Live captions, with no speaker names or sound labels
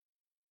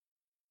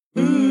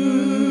Ooh,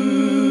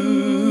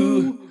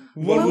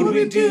 what would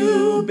we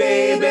do,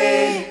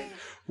 baby,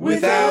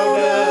 without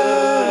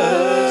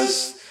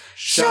us?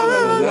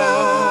 Sha-la-la.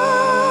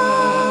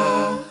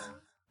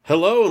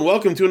 Hello and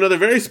welcome to another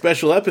very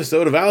special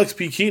episode of Alex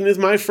P. Keaton is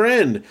My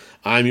Friend.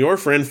 I'm your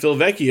friend Phil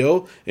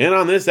Vecchio, and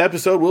on this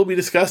episode we'll be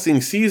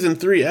discussing Season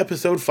 3,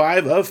 Episode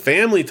 5 of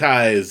Family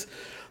Ties.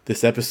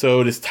 This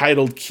episode is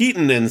titled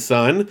Keaton and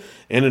Son,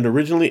 and it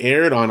originally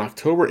aired on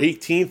October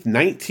 18th,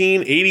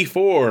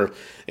 1984.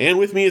 And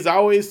with me as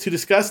always to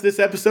discuss this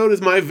episode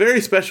is my very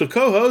special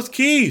co-host,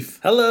 Keith.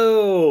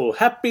 Hello!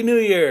 Happy New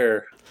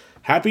Year!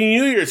 Happy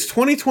New Year! It's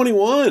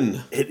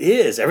 2021. It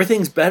is.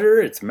 Everything's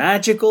better. It's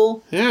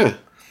magical. Yeah.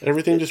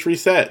 Everything just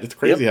reset. It's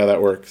crazy how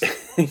that works.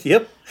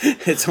 Yep.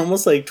 It's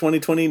almost like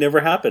 2020 never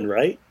happened,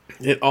 right?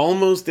 It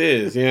almost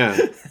is, yeah.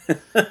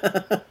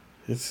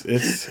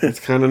 It's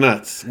kind of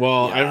nuts.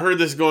 Well, yeah. I've heard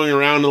this going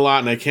around a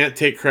lot, and I can't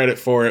take credit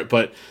for it,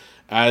 but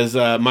as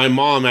my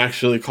mom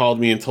actually called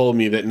me and told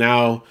me that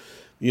now,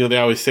 you know, they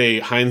always say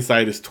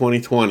hindsight is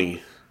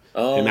 20/20.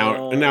 Oh.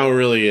 And now it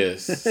really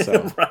is.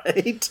 So.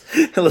 Right?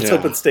 Let's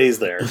hope it stays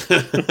there.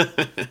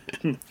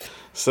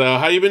 So,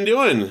 how you been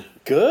doing?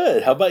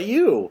 Good. How about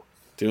you?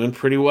 Doing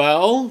pretty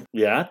well.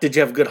 Yeah? Did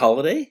you have a good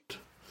holiday?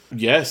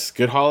 Yes,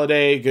 good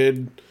holiday,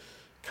 good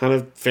kind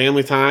of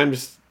family time,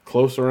 just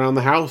close around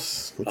the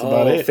house. That's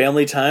about it.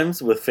 Family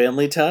times with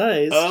family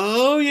ties.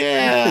 Oh,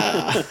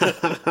 yeah.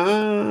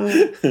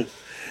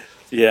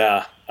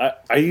 Yeah.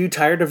 Are you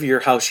tired of your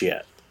house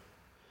yet?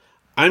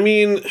 I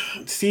mean,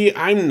 see,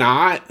 I'm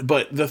not,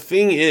 but the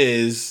thing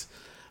is,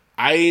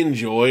 I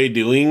enjoy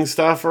doing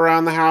stuff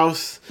around the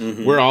house.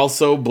 Mm-hmm. We're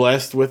also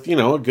blessed with, you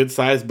know, a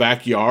good-sized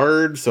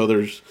backyard, so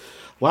there's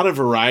a lot of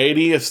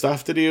variety of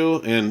stuff to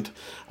do, and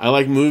I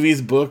like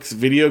movies, books,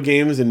 video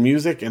games, and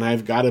music, and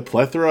I've got a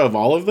plethora of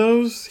all of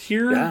those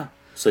here. Yeah,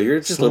 so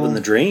you're just living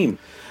the dream.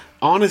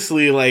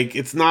 Honestly, like,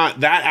 it's not,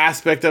 that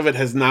aspect of it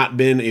has not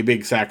been a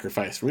big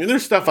sacrifice for me.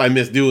 There's stuff I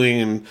miss doing,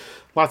 and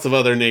lots of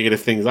other negative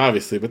things,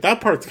 obviously, but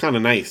that part's kind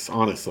of nice,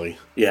 honestly.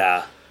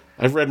 Yeah.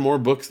 I've read more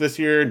books this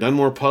year, done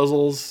more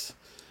puzzles.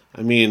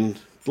 I mean,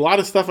 a lot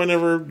of stuff I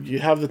never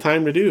have the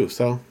time to do,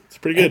 so it's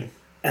pretty good.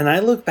 And I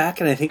look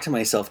back and I think to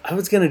myself, I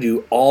was going to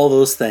do all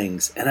those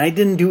things, and I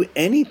didn't do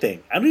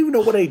anything. I don't even know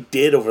what I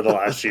did over the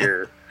last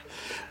year.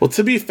 Well,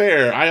 to be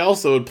fair, I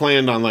also had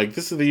planned on, like,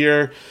 this is the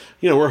year,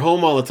 you know, we're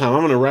home all the time.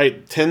 I'm going to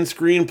write 10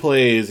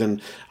 screenplays, and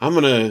I'm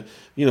going to,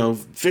 you know,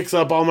 fix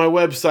up all my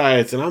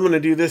websites, and I'm going to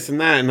do this and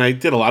that. And I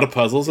did a lot of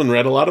puzzles and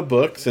read a lot of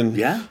books and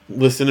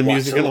listen to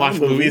music and watch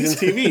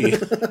movies and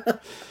TV.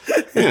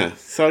 Yeah,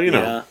 so, you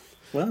know. Yeah.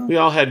 Well, we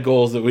all had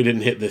goals that we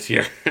didn't hit this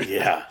year.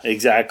 Yeah,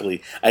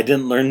 exactly. I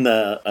didn't learn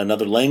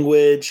another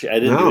language. I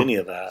didn't do any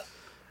of that.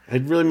 I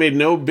really made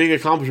no big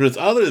accomplishments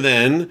other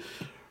than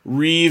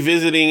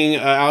revisiting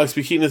Alex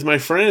P. Keaton as My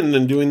Friend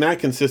and doing that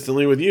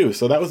consistently with you.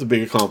 So that was a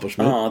big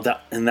accomplishment. Oh,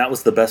 that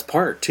was the best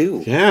part,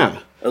 too. Yeah.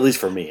 At least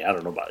for me. I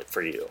don't know about it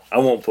for you. I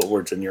won't put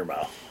words in your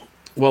mouth.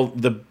 Well,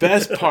 the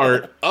best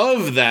part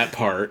of that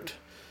part,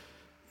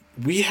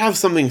 we have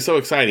something so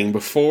exciting.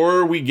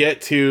 Before we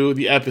get to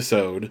the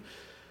episode,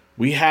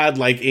 we had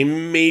like a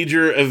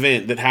major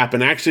event that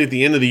happened actually at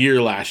the end of the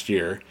year last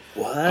year.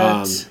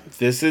 What?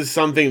 This is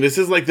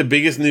like the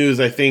biggest news,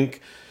 I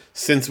think,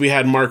 since we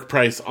had Mark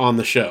Price on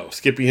the show,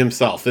 Skippy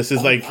himself. This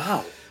is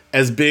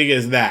as big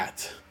as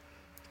that.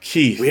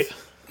 Keith.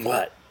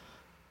 What?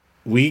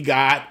 We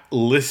got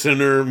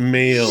listener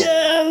mail.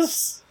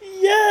 Yes!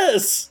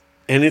 Yes!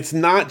 And it's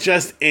not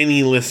just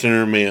any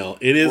listener mail.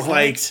 It is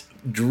like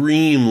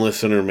dream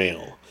listener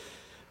mail.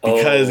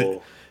 Because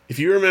if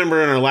you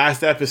remember in our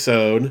last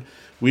episode,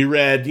 we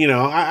read, you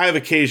know, I've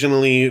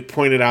occasionally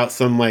pointed out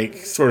some like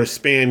sort of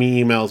spammy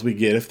emails we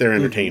get if they're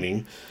entertaining.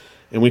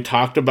 Mm-hmm. And we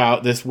talked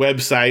about this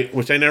website,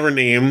 which I never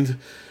named,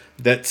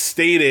 that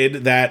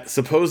stated that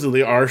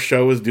supposedly our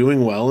show is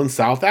doing well in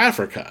South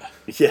Africa.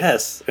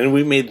 Yes. And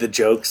we made the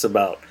jokes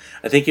about,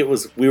 I think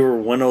we were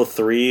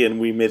 103 and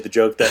we made the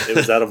joke that it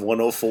was out of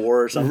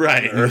 104 or something.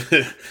 Right.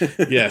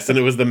 Yes. And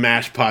it was the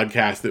MASH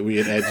podcast that we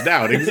had edged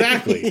out.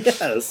 Exactly.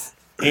 Yes.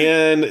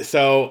 And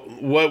so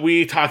what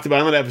we talked about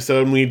in that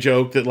episode, and we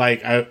joked that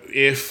like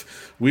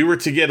if we were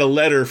to get a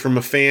letter from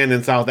a fan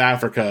in South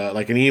Africa,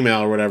 like an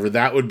email or whatever,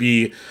 that would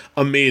be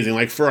amazing.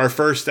 Like for our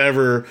first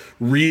ever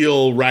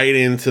real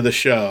write-in to the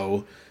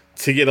show,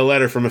 to get a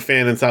letter from a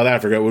fan in South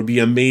Africa would be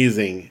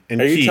amazing. And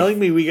Are you telling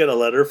me we got a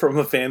letter from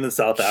a fan in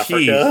South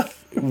Africa?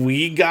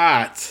 We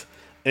got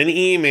an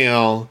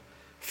email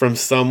from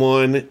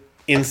someone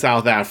in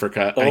South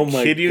Africa. I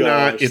kid you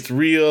not. It's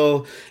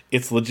real.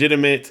 It's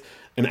legitimate.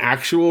 An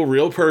actual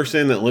real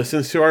person that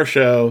listens to our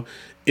show.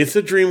 It's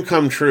a dream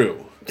come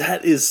true.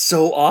 That is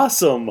so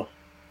awesome.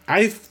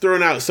 I've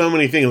thrown out so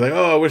many things like,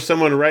 I wish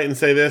someone would write and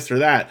say this or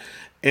that.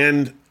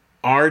 And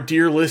our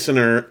dear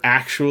listener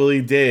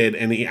actually did,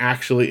 and he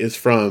actually is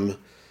from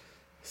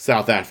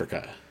South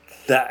Africa.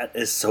 That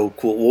is so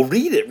cool. Well,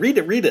 read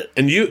it.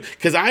 And you,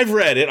 because I've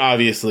read it,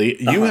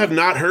 obviously. You have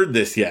not heard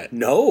this yet.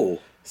 No.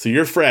 So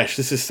you're fresh.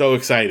 This is so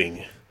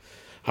exciting.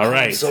 All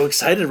right. I'm so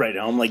excited right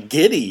now. I'm like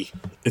giddy.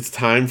 It's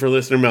time for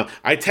listener mail.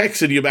 I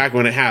texted you back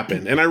when it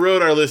happened, and I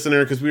wrote our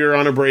listener because we were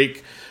on a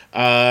break,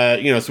 so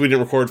we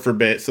didn't record for a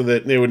bit, so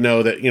that they would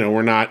know that,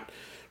 we're not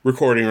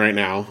recording right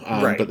now,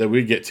 right. But that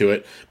we'd get to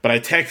it. But I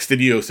texted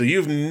you, so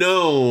you've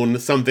known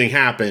something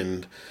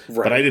happened,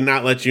 right. But I did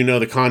not let you know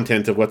the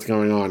content of what's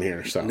going on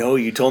here. So no,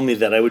 you told me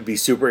that I would be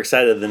super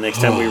excited the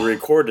next time we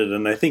recorded,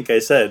 and I think I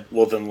said,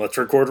 well, then let's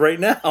record right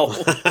now.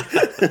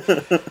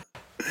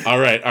 All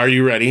right, are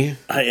you ready?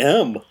 I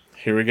am.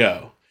 Here we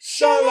go.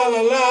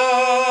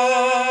 Sha-la-la-la.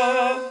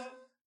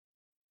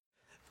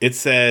 It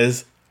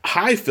says,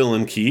 "Hi, Phil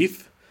and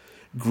Keith.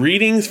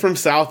 Greetings from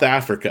South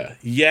Africa.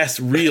 Yes,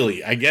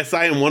 really. I guess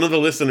I am one of the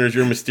listeners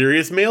your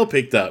mysterious mail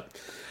picked up.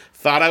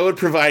 Thought I would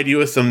provide you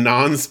with some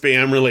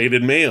non-spam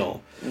related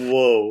mail.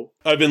 Whoa.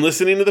 I've been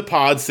listening to the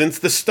pod since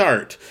the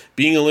start,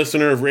 being a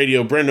listener of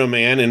Radio Brendo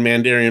Man and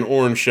Mandarin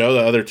Orange Show,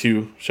 the other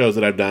two shows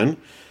that I've done,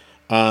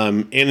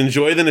 and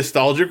enjoy the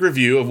nostalgic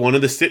review of one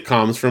of the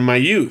sitcoms from my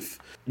youth.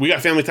 We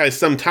got Family Ties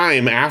some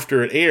time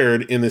after it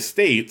aired in the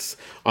States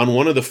on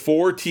one of the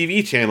 4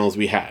 TV channels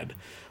we had.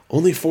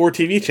 Only 4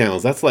 TV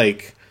channels. That's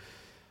like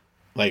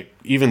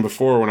even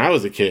before when I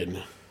was a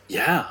kid.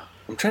 Yeah.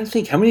 I'm trying to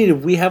think. How many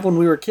did we have when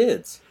we were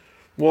kids?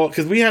 Well,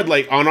 because we had,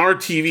 on our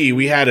TV,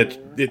 we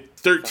had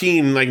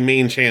 13,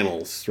 main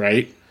channels,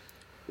 right?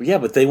 Yeah,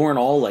 but they weren't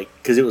all,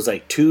 because it was,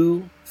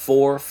 2,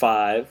 4,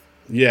 5,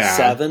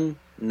 7,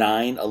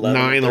 9,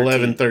 11, 9, 13.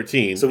 11,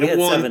 13. So we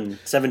had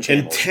seven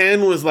channels. And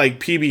 10 was,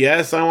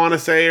 PBS, I want to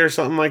say, or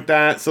something like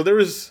that. So it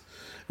was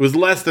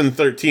less than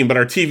 13, but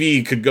our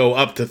TV could go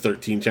up to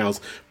 13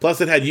 channels. Plus,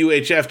 it had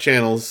UHF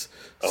channels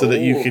so that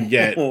you could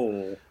get,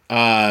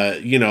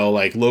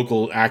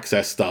 local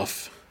access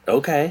stuff.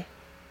 Okay.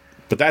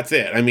 But that's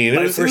it. I mean, it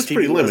was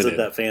pretty limited. Wasn't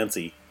that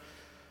fancy.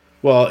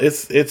 Well,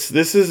 this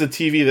is a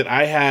TV that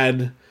I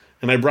had,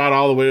 and I brought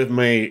all the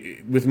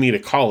way with me to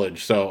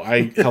college, so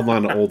I held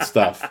on to old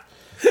stuff.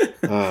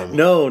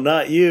 No,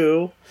 not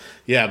you.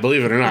 Yeah,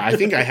 believe it or not, I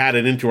think I had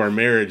it into our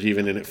marriage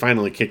even, and it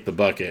finally kicked the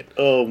bucket.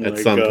 Oh my at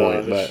some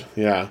point. But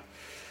yeah.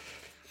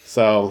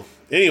 So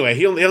anyway,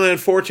 he only had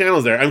 4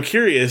 channels there. I'm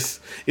curious,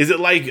 is it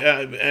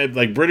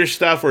like British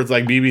stuff where it's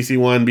like BBC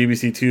 1,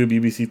 BBC 2,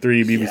 BBC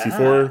 3, BBC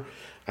 4?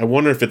 I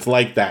wonder if it's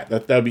like that.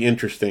 That would be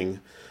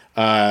interesting.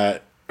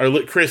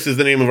 Chris is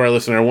the name of our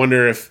listener. I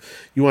wonder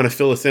if you want to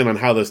fill us in on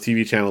how those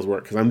TV channels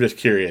work, because I'm just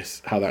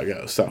curious how that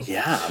goes. So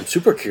yeah, I'm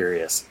super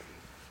curious.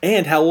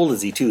 And how old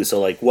is he too?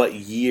 So what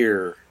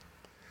year?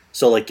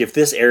 So if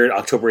this aired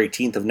October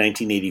 18th of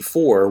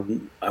 1984,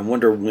 I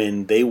wonder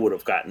when they would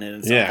have gotten it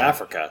in South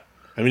Africa.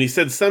 I mean, he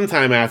said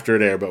sometime after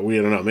it aired, but we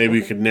don't know. Maybe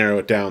we could narrow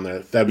it down.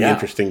 That'd be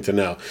interesting to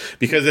know.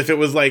 Because if it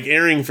was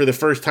airing for the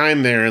first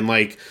time there in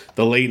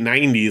the late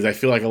 90s, I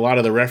feel like a lot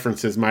of the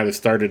references might have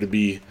started to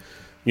be,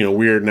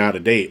 weird and out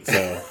of date.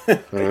 So I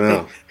don't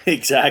know.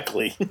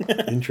 Exactly.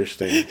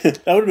 Interesting.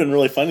 That would have been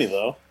really funny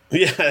though.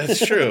 Yeah,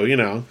 that's true,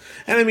 And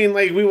I mean,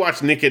 we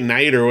watched Nick at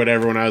Night or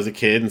whatever when I was a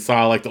kid and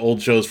saw the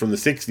old shows from the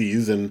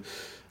 60s, and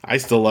I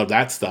still love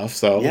that stuff.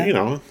 So,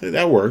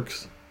 that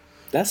works.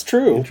 That's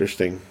true.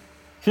 Interesting.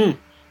 All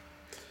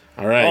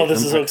right. Oh,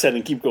 this is so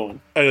exciting. Keep going.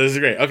 Oh, this is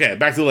great. Okay,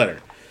 back to the letter.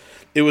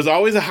 It was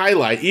always a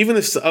highlight, even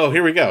if... Oh,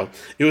 here we go.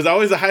 It was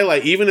always a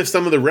highlight, even if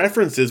some of the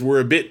references were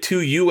a bit too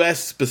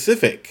U.S.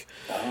 specific.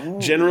 Oh.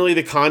 Generally,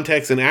 the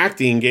context and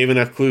acting gave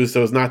enough clues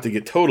so as not to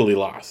get totally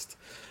lost.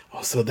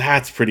 Oh, so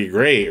that's pretty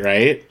great,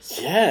 right?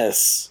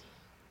 Yes.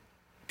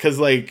 Because,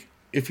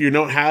 if you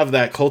don't have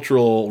that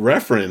cultural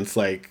reference,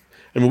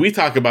 we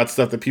talk about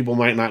stuff that people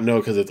might not know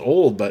because it's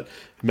old, but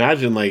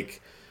imagine,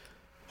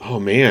 oh,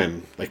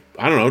 man.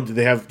 I don't know. Do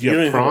you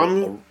have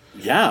prom?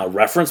 A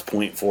reference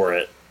point for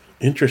it.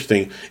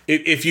 Interesting.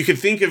 If you could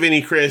think of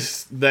any,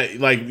 Chris, that,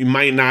 you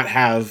might not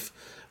have,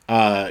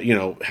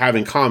 have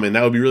in common,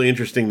 that would be really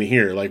interesting to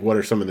hear. What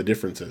are some of the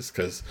differences?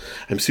 Because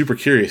I'm super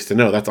curious to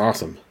know. That's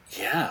awesome.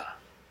 Yeah.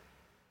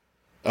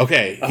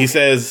 Okay, he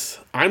says,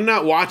 I'm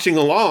not watching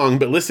along,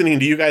 but listening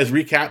to you guys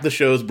recap the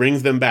shows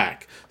brings them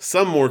back,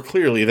 some more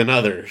clearly than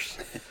others.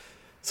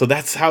 So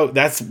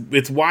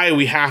it's why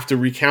we have to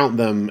recount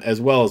them as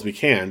well as we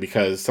can,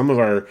 because some of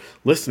our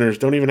listeners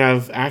don't even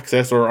have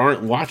access or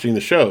aren't watching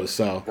the shows.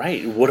 So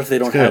right. What if they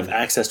don't have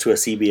access to a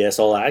CBS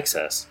All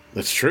Access?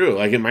 That's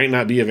true. It might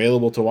not be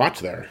available to watch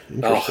there.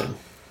 Interesting.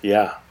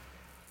 Yeah.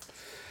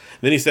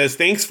 Then he says,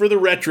 thanks for the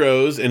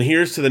retros, and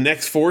here's to the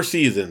next 4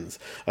 seasons.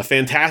 A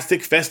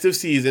fantastic festive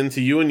season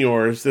to you and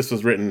yours. This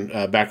was written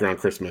back around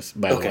Christmas,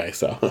 by the way.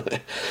 So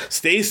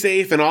stay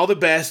safe and all the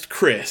best,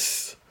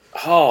 Chris.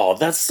 Oh,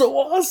 that's so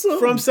awesome.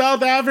 From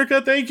South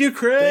Africa. Thank you,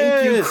 Chris.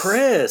 Thank you,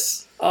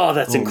 Chris. Oh,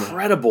 that's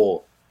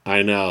incredible.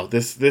 I know.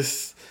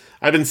 This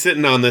I've been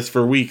sitting on this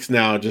for weeks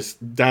now,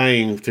 just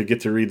dying to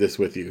get to read this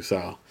with you.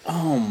 So.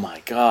 Oh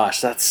my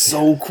gosh, that's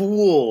so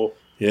cool.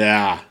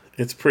 Yeah,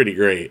 it's pretty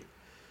great.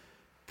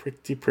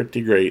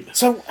 Pretty great.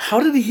 So, how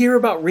did he hear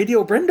about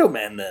Radio Brendo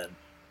Man then?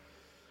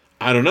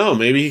 I don't know.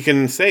 Maybe he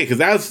can say, because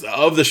that's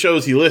of the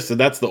shows he listed,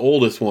 that's the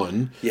oldest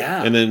one.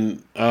 Yeah. And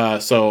then,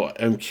 so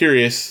I'm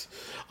curious.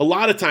 A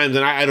lot of times,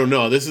 and I don't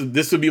know.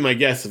 This would be my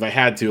guess if I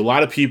had to. A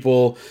lot of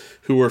people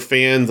who were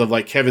fans of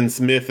like Kevin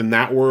Smith and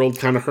that world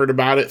kind of heard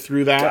about it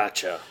through that.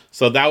 Gotcha.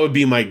 So that would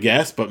be my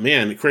guess. But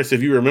man, Chris,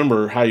 if you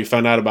remember how you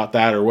found out about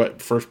that or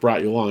what first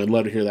brought you along, I'd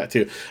love to hear that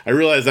too. I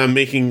realize I'm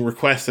making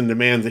requests and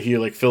demands that he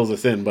like fills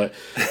us in, but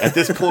at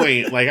this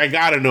point, like I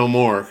gotta know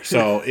more.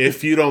 So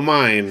if you don't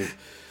mind,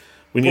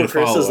 we need to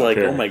follow up. Chris is like,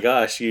 here. Oh my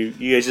gosh, you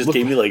guys just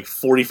gave me like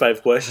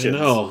 45 questions.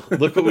 No,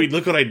 look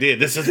what I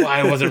did. This is why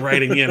I wasn't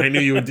writing in. I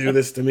knew you would do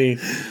this to me.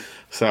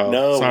 So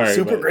no, sorry,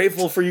 super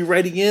grateful for you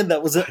writing in.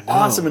 That was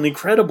awesome and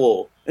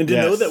incredible. And to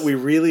know that we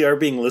really are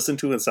being listened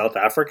to in South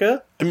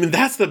Africa. I mean,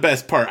 that's the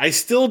best part. I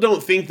still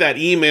don't think that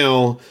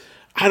email,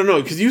 I don't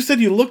know, because you said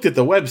you looked at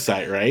the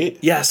website, right?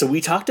 Yeah, so we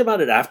talked about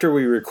it after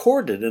we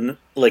recorded, and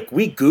like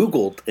we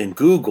Googled and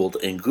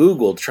Googled and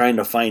Googled trying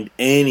to find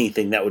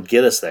anything that would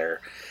get us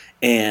there.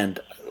 And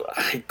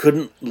I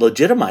couldn't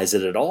legitimize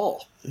it at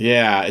all.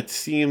 Yeah, it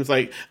seems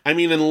like, I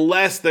mean,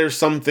 unless there's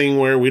something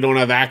where we don't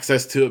have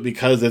access to it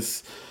because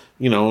it's,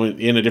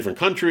 in a different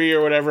country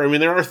or whatever. I mean,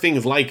 there are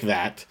things like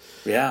that.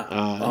 Yeah.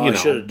 I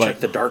should have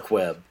checked the dark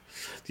web.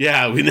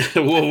 Yeah, we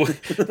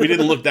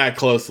didn't look that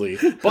closely.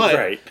 But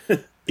right.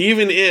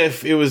 Even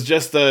if it was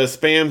just a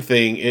spam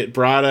thing, it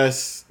brought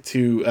us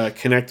to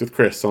connect with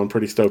Chris. So I'm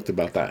pretty stoked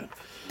about that.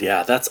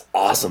 Yeah, that's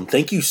awesome.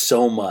 Thank you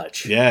so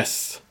much.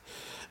 Yes.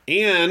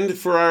 And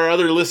for our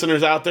other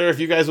listeners out there, if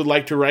you guys would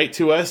like to write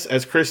to us,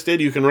 as Chris did,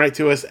 you can write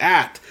to us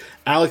at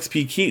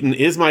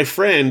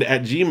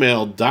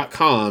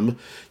alexpkeaton@gmail.com.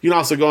 You can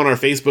also go on our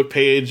Facebook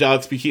page,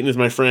 Alex P. Keaton is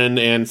my friend,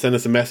 and send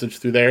us a message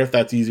through there if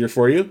that's easier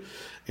for you.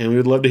 And we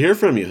would love to hear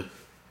from you.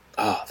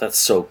 Oh, that's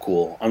so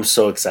cool. I'm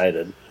so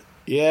excited.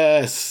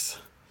 Yes.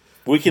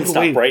 We can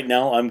stop right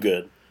now. I'm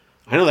good.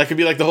 I know, that could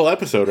be like the whole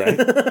episode, right?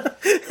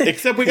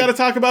 Except we got to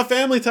talk about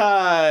Family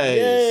Ties.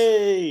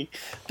 Yay!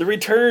 The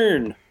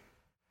return.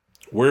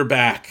 We're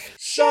back.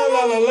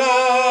 Sha-la-la-la.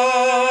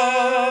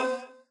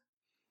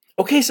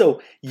 Okay,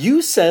 so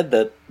you said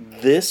that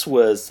this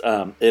was,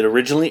 it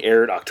originally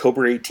aired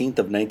October 18th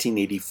of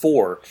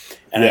 1984.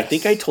 And yes. I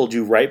think I told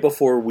you right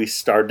before we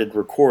started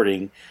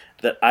recording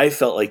that I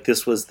felt like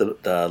this was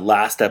the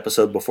last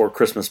episode before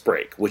Christmas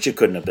break, which it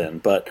couldn't have been.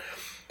 But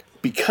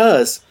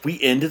because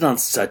we ended on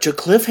such a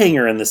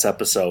cliffhanger in this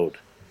episode.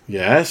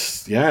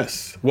 Yes.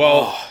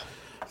 Well...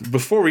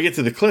 Before we get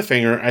to the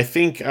cliffhanger, I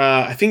think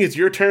it's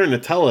your turn to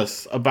tell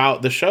us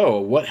about the show.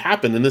 What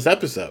happened in this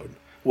episode?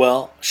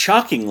 Well,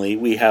 shockingly,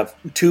 we have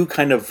two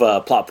kind of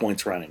plot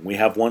points running. We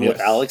have one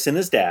with Alex and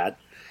his dad,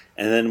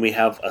 and then we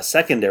have a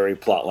secondary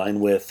plot line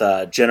with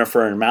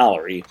Jennifer and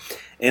Mallory.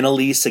 And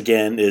Elise,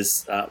 again,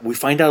 is we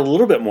find out a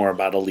little bit more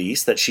about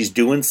Elise, that she's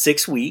doing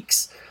 6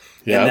 weeks,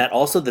 and that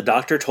also the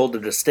doctor told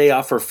her to stay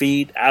off her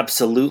feet.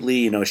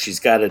 Absolutely, she's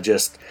got to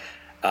just...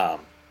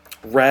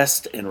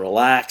 rest and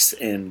relax,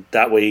 and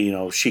that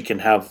way she can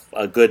have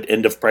a good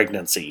end of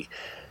pregnancy.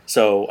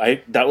 So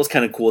that was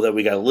kind of cool that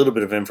we got a little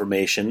bit of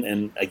information.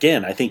 And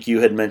again, I think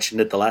you had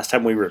mentioned it the last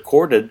time we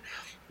recorded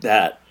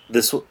that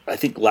I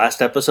think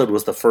last episode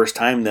was the first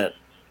time that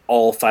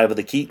all 5 of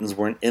the Keatons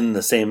weren't in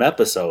the same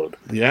episode.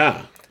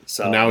 Yeah.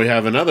 So now we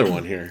have another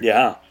one here.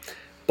 Yeah.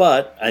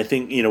 But I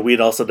think, we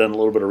had also done a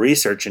little bit of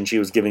research, and she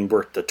was giving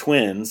birth to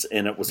twins,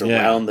 and it was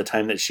around the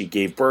time that she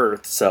gave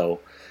birth.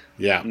 So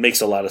it makes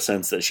a lot of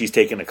sense that she's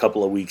taken a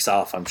couple of weeks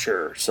off, I'm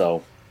sure.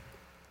 So,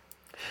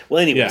 well,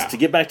 anyways, to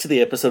get back to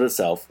the episode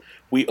itself,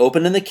 we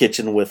open in the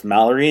kitchen with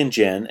Mallory and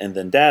Jen, and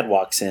then Dad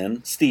walks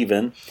in,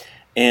 Steven,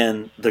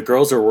 and the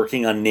girls are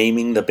working on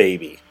naming the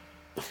baby.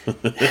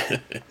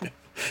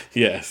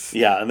 Yes.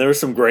 Yeah, and there were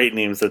some great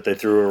names that they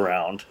threw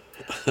around.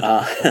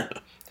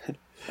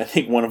 I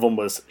think one of them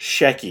was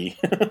Shecky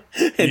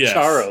and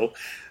Charo.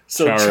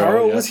 So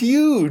Charo was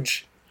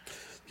huge.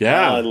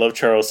 Yeah. I love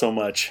Charo so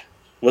much.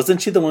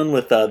 Wasn't she the one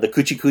with the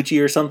Coochie Coochie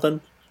or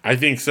something? I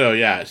think so,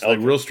 yeah. She's like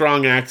real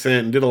strong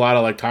accent and did a lot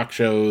of like talk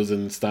shows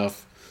and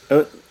stuff.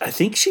 I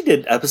think she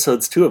did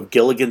episodes too of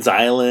Gilligan's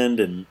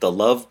Island and The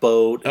Love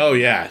Boat. Oh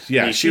yeah.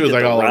 Yeah, she was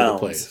like all over the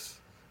place.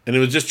 And it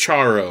was just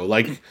Charo,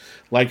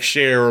 like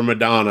Cher or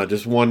Madonna,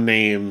 just one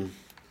name.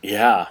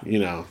 Yeah.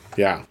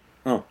 Yeah.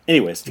 Oh,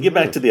 anyways, to get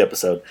back to the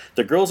episode,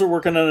 the girls are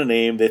working on a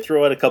name. They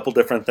throw out a couple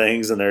different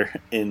things,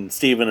 and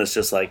Steven is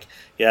just like,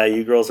 "Yeah,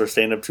 you girls are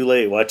staying up too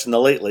late watching the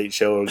Late Late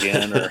Show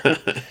again." Or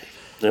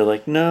they're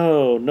like,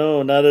 "No,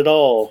 not at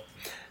all."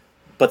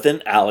 But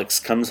then Alex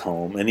comes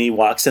home and he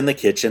walks in the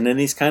kitchen and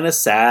he's kind of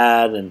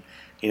sad, and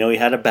he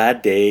had a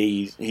bad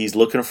day. He's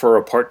looking for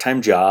a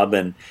part-time job,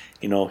 and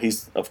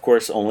he's of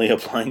course only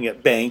applying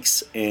at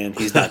banks, and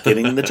he's not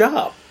getting the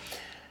job.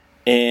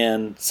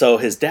 And so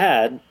his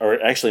dad,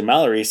 or actually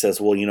Mallory, says,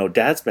 well,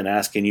 Dad's been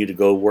asking you to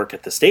go work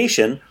at the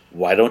station.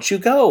 Why don't you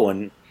go?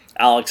 And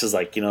Alex is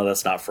like,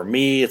 that's not for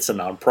me. It's a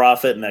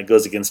nonprofit, and that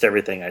goes against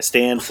everything I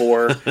stand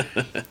for.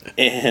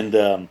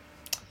 And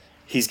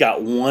he's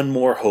got one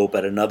more hope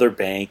at another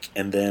bank.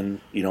 And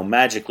then,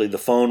 magically the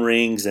phone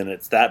rings, and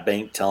it's that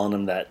bank telling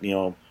him that,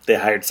 they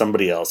hired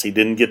somebody else. He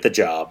didn't get the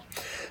job.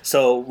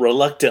 So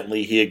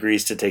reluctantly, he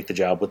agrees to take the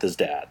job with his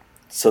dad.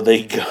 So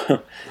they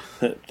go...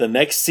 the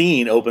next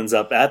scene opens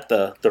up at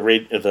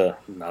the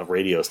not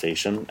radio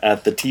station,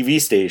 at the TV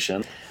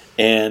station,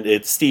 and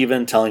it's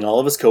Steven telling all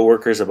of his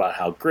coworkers about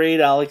how great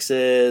Alex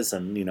is,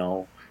 and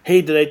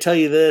hey, did I tell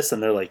you this?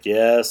 And they're like,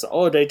 yes.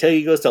 Oh, did I tell you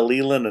he goes to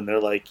Leland? And they're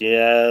like,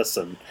 yes.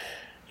 And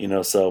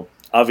so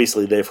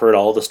obviously they've heard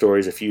all the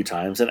stories a few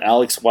times, and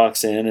Alex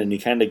walks in and he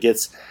kind of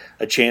gets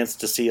a chance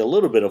to see a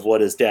little bit of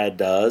what his dad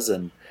does,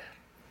 and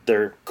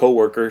their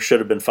coworker should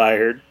have been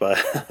fired,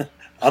 but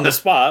on the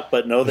spot,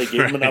 but no, they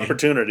gave him an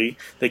opportunity.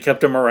 They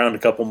kept him around a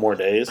couple more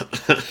days.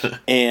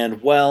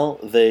 And while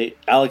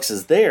Alex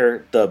is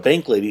there, the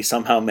bank lady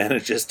somehow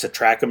manages to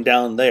track him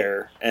down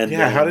there. And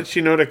how did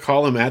she know to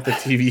call him at the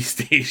TV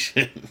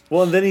station?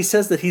 Well, and then he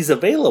says that he's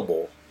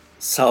available.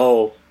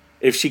 So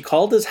if she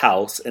called his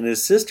house and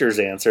his sisters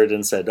answered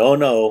and said, oh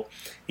no,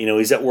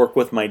 he's at work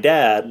with my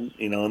dad,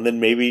 and then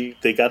maybe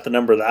they got the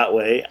number that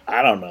way.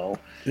 I don't know.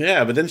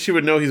 Yeah, but then she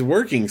would know he's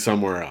working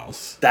somewhere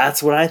else.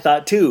 That's what I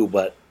thought too,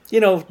 but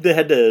they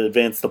had to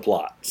advance the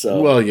plot.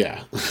 So well,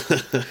 yeah.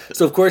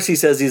 So of course he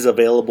says he's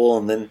available,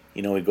 and then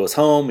he goes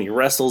home. He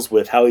wrestles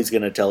with how he's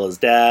going to tell his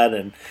dad,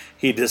 and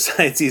he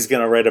decides he's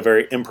going to write a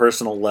very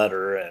impersonal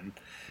letter. And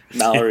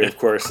Mallory, of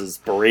course, is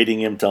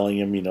berating him, telling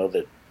him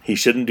that he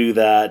shouldn't do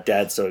that.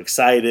 Dad's so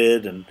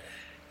excited, and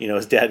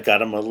his dad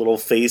got him a little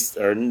face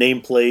or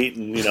nameplate,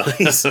 and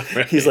he's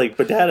right. He's like,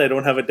 but Dad, I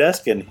don't have a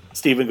desk. And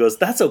Steven goes,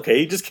 that's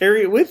okay, just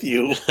carry it with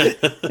you.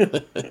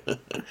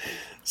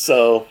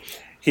 So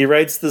he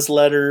writes this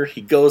letter.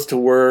 He goes to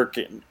work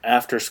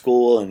after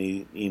school, and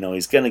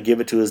he's going to give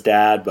it to his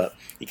dad, but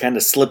he kind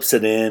of slips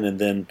it in, and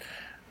then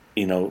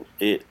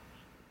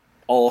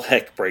all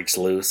heck breaks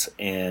loose,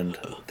 and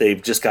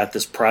they've just got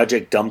this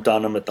project dumped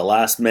on them at the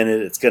last minute.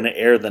 It's going to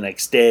air the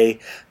next day.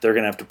 They're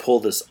going to have to pull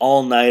this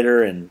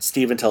all-nighter, and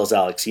Steven tells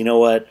Alex, you know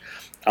what?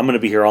 I'm going to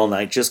be here all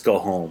night. Just go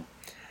home.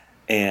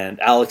 And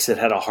Alex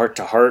had a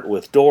heart-to-heart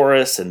with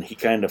Doris, and he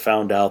kind of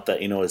found out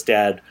that, his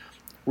dad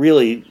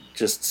really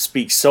just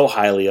speaks so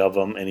highly of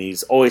him, and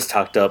he's always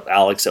talked up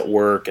Alex at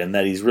work, and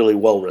that he's really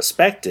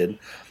well-respected.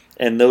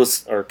 And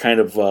those are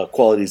kind of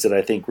qualities that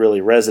I think really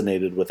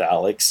resonated with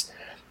Alex.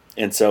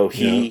 And so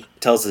he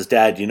tells his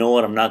dad, you know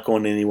what, I'm not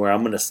going anywhere.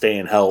 I'm going to stay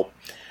and help.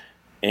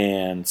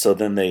 And so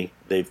then they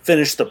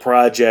finish the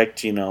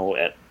project,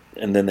 and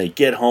then they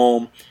get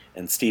home,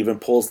 and Steven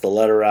pulls the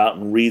letter out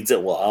and reads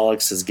it while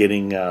Alex is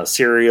getting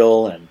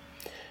cereal. And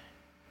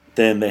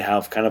then they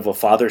have kind of a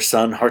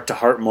father-son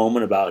heart-to-heart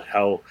moment about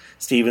how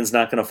Steven's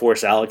not going to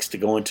force Alex to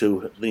go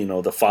into,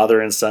 the father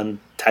and son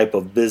type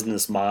of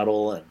business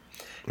model. And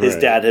his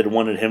dad had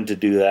wanted him to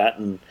do that.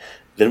 And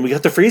then we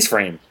got the freeze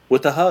frame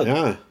with the hug.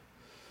 Yeah.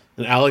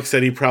 And Alex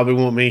said he probably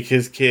won't make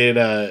his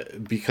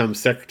kid become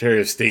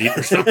Secretary of State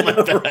or something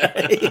like that.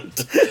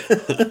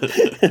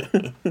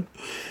 Right.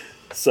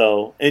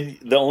 So, and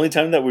the only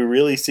time that we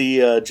really see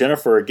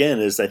Jennifer again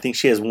is I think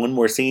she has one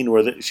more scene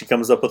where she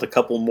comes up with a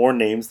couple more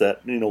names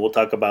that we'll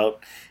talk about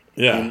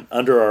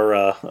under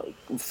our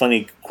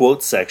funny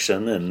quotes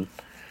section.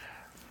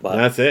 But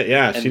that's it.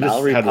 Yeah, and she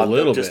Mallory just had a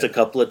little just bit. a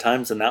couple of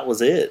times, and that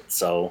was it.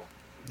 So,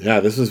 yeah,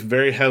 this was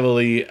very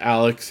heavily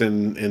Alex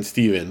and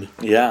Steven.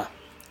 Yeah.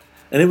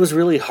 And it was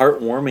really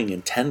heartwarming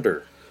and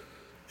tender.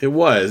 It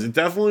was. It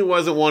definitely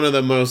wasn't one of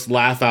the most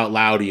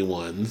laugh-out-loudy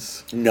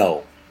ones.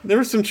 No. There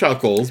were some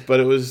chuckles, but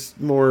it was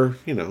more,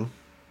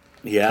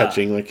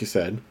 touching, like you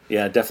said.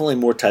 Yeah, definitely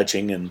more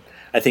touching. And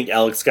I think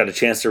Alex got a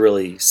chance to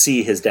really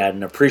see his dad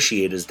and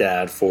appreciate his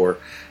dad for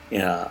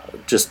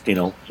just,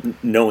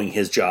 knowing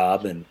his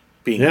job and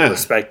being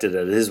respected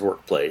at his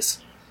workplace.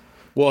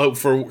 Well,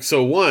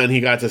 one, he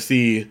got to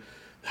see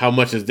how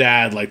much his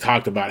dad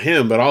talked about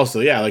him, but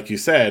also, like you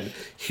said,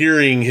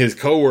 hearing his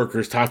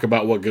coworkers talk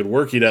about what good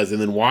work he does,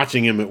 and then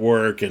watching him at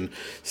work and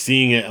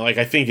seeing it,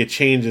 I think it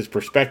changed his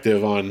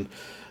perspective on,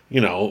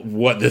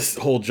 what this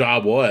whole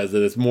job was,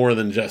 that it's more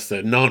than just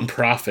a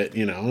nonprofit,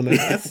 and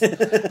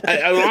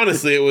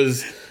honestly, it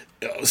was,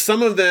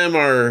 some of them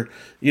are,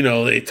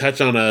 they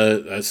touch on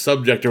a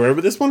subject or whatever,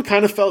 but this one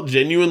kind of felt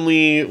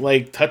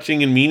genuinely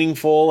touching and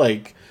meaningful,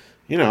 I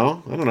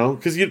don't know,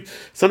 because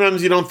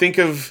sometimes you don't think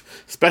of,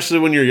 especially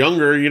when you're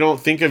younger, you don't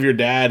think of your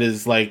dad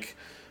as a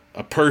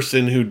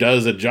person who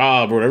does a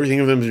job or whatever. You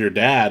think of them as your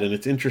dad, and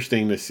it's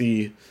interesting to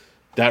see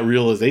that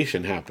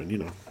realization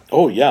happen.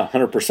 Oh yeah,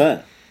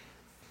 100%.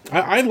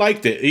 I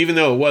liked it, even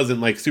though it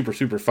wasn't super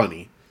super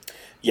funny.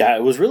 Yeah,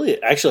 it was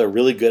actually a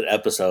really good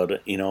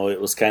episode. It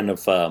was kind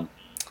of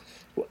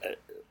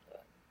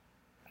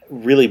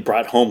really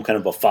brought home kind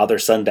of a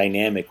father-son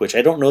dynamic, which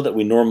I don't know that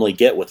we normally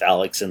get with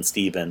Alex and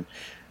Steven.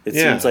 It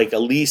seems like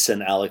Elise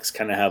and Alex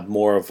kind of have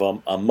more of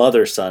a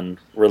mother-son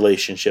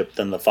relationship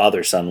than the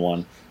father-son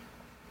one.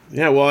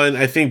 Yeah, well, and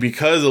I think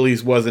because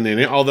Elise wasn't in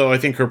it, although I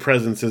think her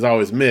presence is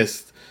always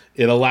missed,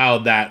 it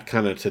allowed that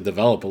kind of to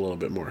develop a little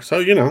bit more. So,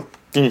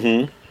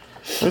 it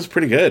was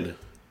pretty good.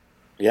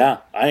 Yeah,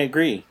 I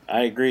agree.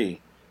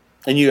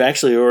 And you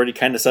actually already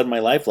kind of said my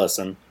life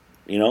lesson,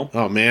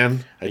 Oh,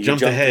 man. I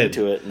jumped ahead.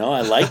 Into it. No,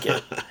 I like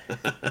it.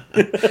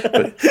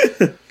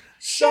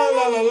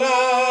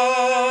 Sha-la-la-la.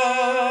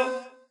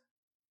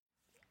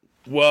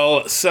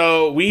 Well,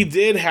 so we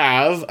did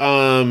have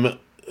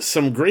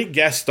some great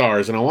guest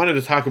stars, and I wanted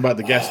to talk about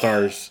the guest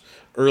stars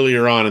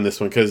earlier on in this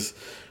one because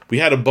we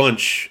had a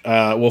bunch,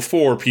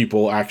 4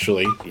 people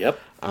actually. Yep.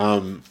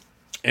 And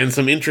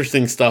some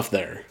interesting stuff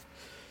there.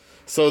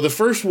 So the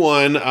first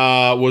one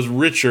was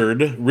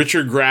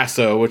Richard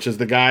Grasso, which is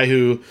the guy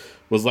who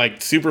was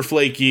like super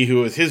flaky,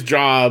 who was his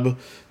job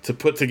to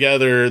put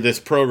together this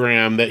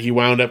program that he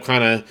wound up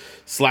kind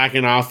of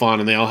slacking off on,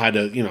 and they all had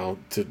to,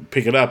 to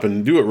pick it up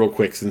and do it real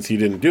quick since he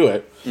didn't do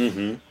it.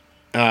 Mm-hmm.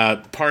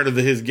 Part of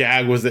his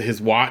gag was that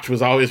his watch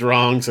was always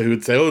wrong, so he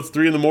would say, "Oh, it's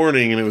 3 a.m,"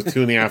 and it was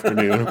 2 p.m.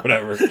 or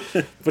whatever.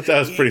 But that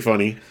was pretty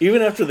funny.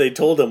 Even after they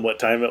told him what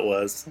time it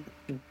was.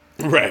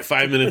 Right,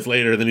 5 minutes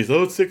later, then he's,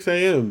 "Oh, it's 6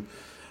 a.m."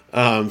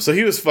 So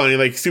he was funny,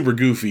 like super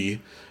goofy.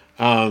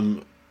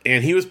 And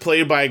he was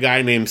played by a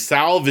guy named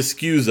Sal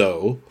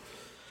Viscuso.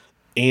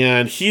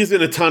 And he's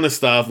in a ton of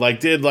stuff,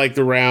 did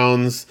the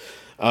rounds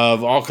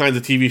of all kinds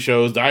of TV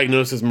shows,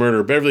 Diagnosis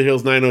Murder, Beverly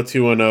Hills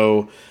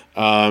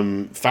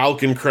 90210,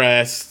 Falcon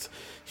Crest.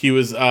 He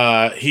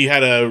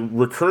had a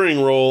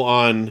recurring role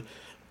on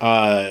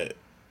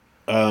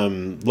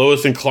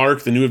Lois and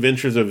Clark, The New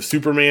Adventures of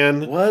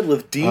Superman. What?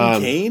 With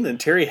Dean Cain and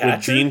Terry Hatcher?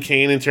 With Dean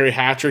Cain and Terry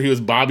Hatcher. He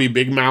was Bobby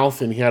Big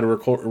Mouth, and he had a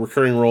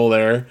recurring role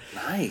there.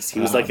 Nice. He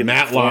was like an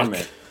Matlock.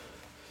 informant.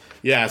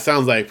 Yeah,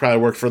 sounds like probably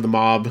worked for the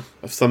mob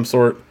of some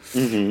sort.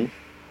 Mm-hmm.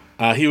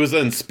 He was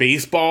in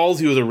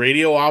Spaceballs. He was a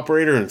radio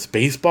operator in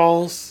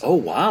Spaceballs. Oh,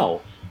 wow.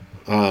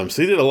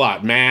 So he did a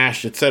lot.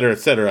 MASH, et cetera, et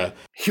cetera.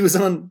 He was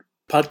on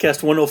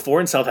Podcast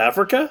 104 in South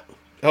Africa?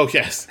 Oh,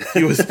 yes.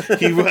 He was.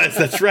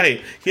 That's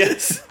right.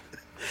 Yes.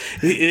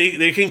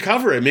 They can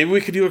cover it. Maybe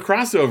we could do a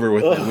crossover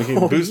with them. We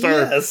can boost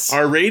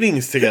our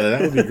ratings together.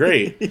 That would be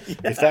great.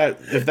 Yes.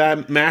 If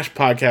that MASH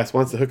podcast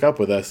wants to hook up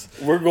with us.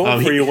 We're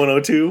going for you,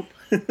 102.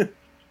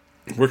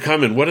 We're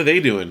coming. What are they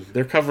doing?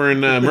 They're covering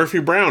Murphy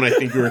Brown, I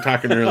think we were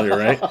talking earlier,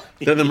 right?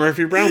 They're the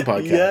Murphy Brown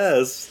podcast.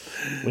 Yes.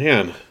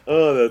 Man.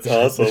 Oh, that's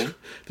awesome.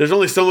 There's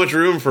only so much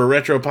room for a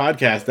retro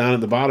podcast down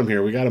at the bottom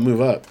here. We got to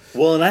move up.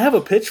 Well, and I have a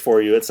pitch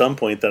for you at some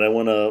point that I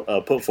want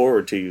to put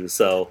forward to you.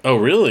 So. Oh,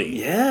 really?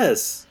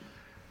 Yes.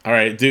 All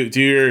right, do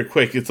your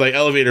quick. It's like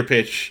elevator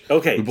pitch.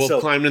 Okay, we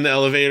both climbed in the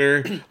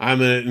elevator.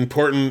 I'm an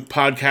important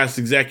podcast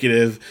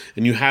executive,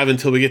 and you have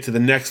until we get to the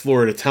next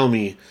floor to tell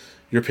me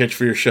your pitch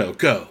for your show.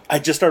 Go. I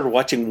just started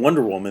watching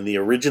Wonder Woman, the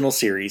original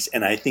series,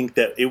 and I think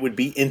that it would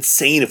be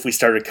insane if we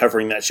started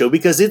covering that show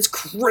because it's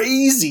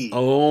crazy.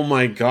 Oh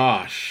my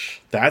gosh,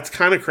 that's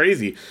kind of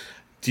crazy.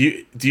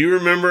 Do you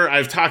remember?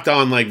 I've talked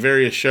on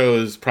various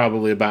shows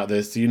probably about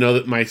this. Do you know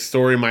that my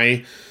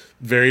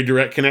very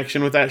direct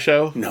connection with that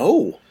show?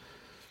 No.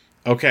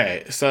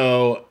 Okay,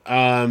 so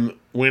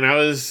when I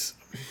was,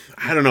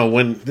 I don't know,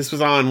 when this was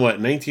on,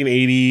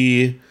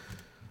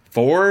 1984,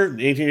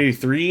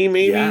 1983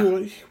 maybe?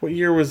 Yeah. What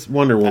year was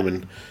Wonder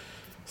Woman?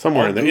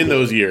 Somewhere in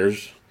those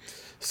years.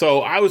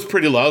 So I was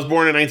pretty low. I was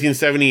born in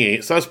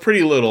 1978, so I was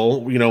pretty little,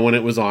 when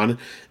it was on.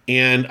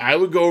 And I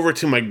would go over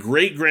to my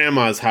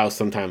great-grandma's house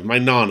sometimes, my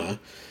Nana.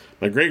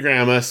 My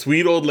great-grandma,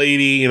 sweet old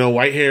lady,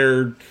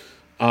 white-haired,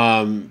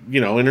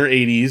 in her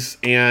 80s,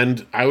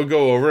 and I would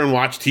go over and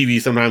watch TV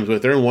sometimes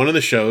with her, and one of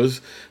the shows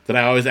that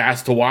I always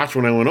asked to watch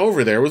when I went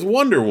over there was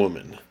Wonder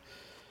Woman.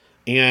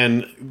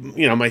 And,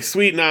 my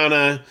sweet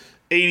Nana,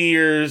 80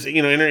 years,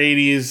 in her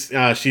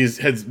 80s,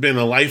 has been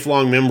a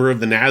lifelong member of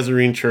the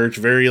Nazarene Church,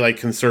 very,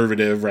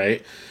 conservative,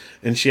 right?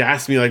 And she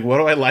asked me, what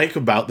do I like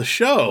about the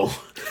show?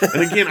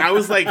 And again, I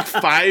was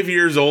 5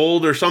 years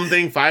old or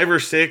something, 5 or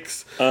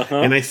 6. Uh-huh.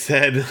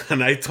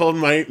 And I told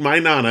my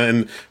Nana,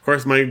 and of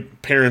course my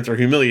parents are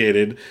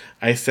humiliated.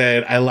 I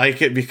said, I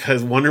like it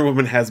because Wonder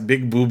Woman has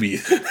big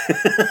boobies.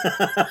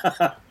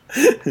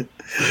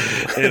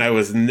 And I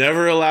was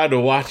never allowed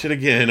to watch it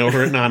again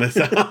over at Nana's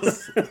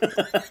house.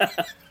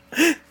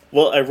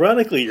 Well,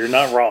 ironically, you're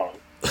not wrong.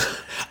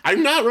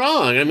 I'm not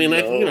wrong. I mean,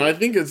 no. I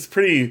think it's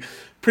pretty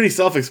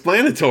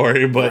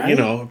self-explanatory, but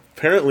right?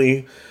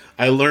 Apparently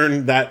I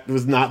learned that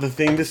was not the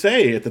thing to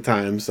say at the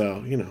time,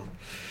 so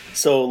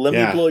So let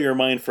me blow your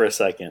mind for a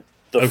second.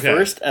 The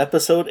first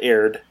episode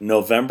aired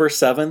November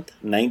 7th,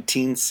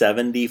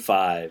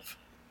 1975.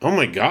 Oh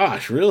my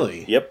gosh,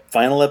 really? Yep.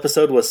 Final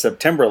episode was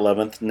September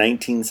 11th,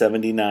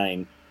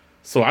 1979.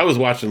 So I was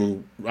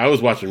watching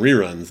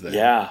reruns then.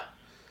 Yeah.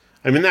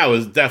 I mean, that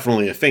was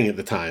definitely a thing at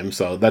the time,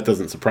 so that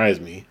doesn't surprise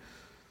me.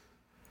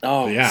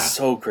 Oh, yeah.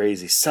 So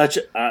crazy.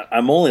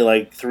 I'm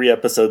only 3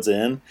 episodes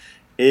in.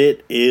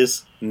 It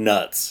is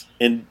nuts.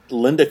 And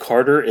Linda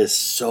Carter is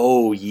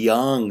so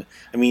young.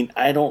 I mean,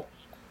 I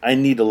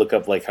need to look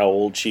up how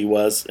old she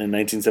was in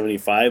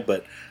 1975,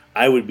 but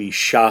I would be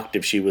shocked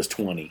if she was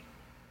 20.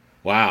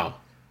 Wow.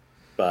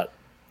 But.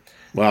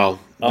 Well,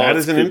 that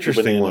is an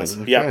interesting one.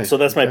 Okay. Yeah, so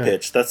that's my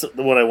pitch. That's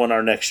what I want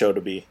our next show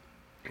to be.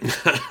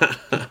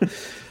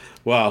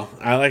 Well,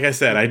 like I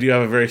said, I do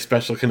have a very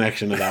special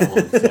connection to that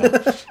one.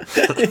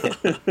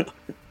 So.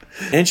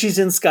 And she's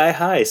in Sky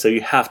High, so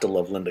you have to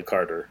love Linda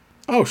Carter.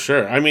 Oh,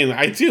 sure. I mean,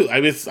 I do.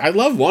 I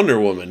love Wonder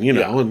Woman,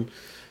 and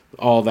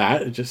all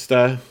that. It just,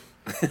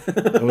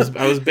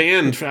 I was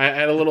banned. I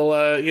had a little,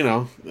 a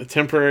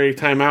temporary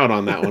timeout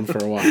on that one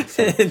for a while.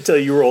 So. Until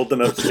you were old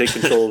enough to take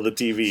control of the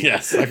TV.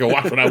 Yes, I can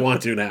watch what I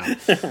want to now.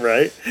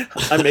 Right?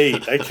 I'm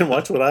 8. I can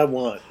watch what I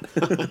want.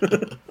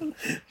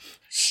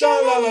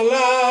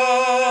 Sha-la-la-la.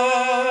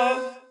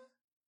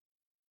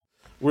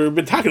 We've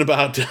been talking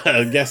about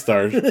guest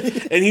stars,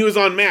 and he was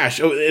on MASH.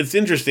 Oh, it's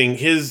interesting.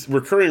 His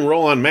recurring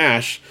role on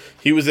MASH,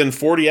 he was in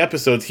 40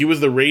 episodes. He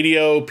was the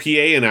radio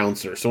PA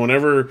announcer. So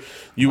whenever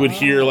you would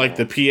hear like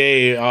the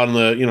PA on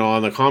the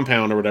on the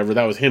compound or whatever,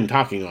 that was him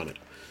talking on it.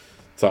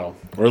 So,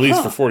 or at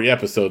least for 40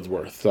 episodes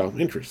worth. So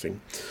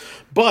interesting.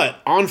 But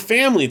on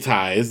Family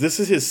Ties, this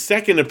is his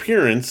second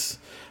appearance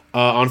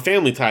on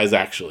Family Ties,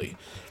 actually.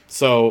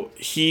 So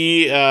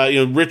he,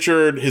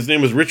 Richard. His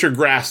name was Richard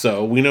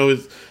Grasso. We know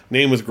his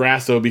name was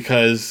Grasso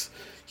because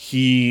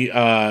he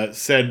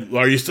said,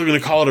 "Are you still going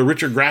to call it a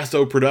Richard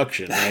Grasso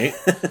production?" Right.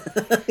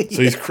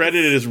 So he's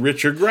credited as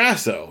Richard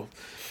Grasso.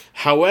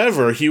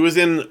 However, he was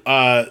in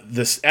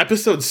this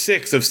episode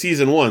 6 of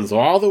season 1, so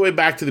all the way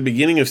back to the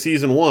beginning of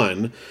season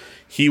 1.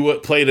 He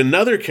played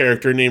another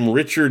character named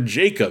Richard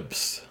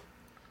Jacobs.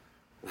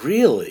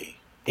 Really?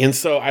 And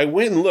so I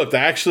went and looked. I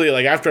actually,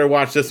 after I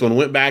watched this one,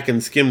 went back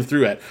and skimmed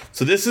through it.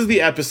 So this is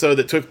the episode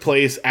that took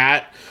place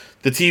at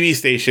the TV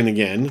station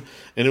again.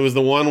 And it was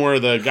the one where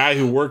the guy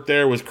who worked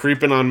there was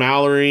creeping on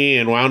Mallory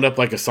and wound up,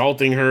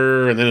 assaulting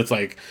her. And then it's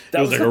it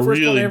was a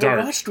really dark.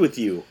 I watched with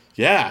you.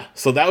 Yeah.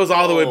 So that was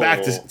all the way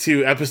back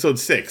to episode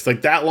 6,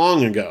 that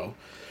long ago.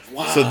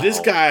 Wow. So this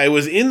guy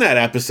was in that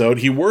episode.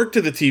 He worked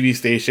at the TV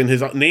station.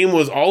 His name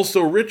was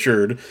also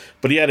Richard,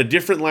 but he had a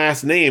different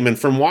last name. And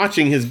from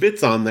watching his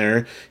bits on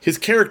there, his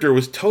character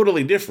was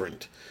totally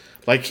different.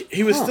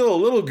 He was still a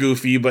little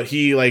goofy, but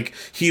he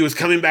was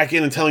coming back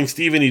in and telling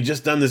Steven he'd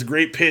just done this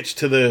great pitch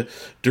to the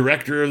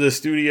director of the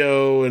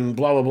studio and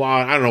blah, blah, blah.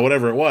 I don't know,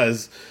 whatever it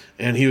was.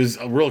 And he was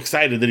real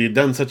excited that he had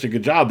done such a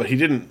good job, but he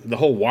didn't, the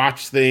whole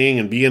watch thing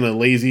and being a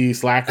lazy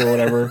slacker or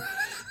whatever.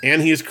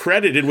 And he's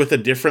credited with a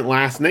different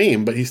last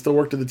name, but he still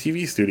worked at the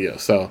TV studio.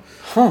 So,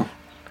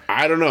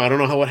 I don't know. I don't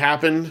know what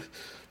happened,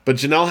 but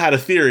Janelle had a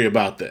theory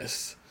about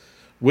this,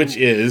 which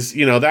is,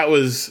 that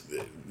was,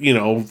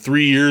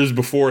 3 years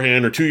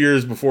beforehand or 2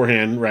 years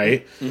beforehand,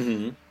 right?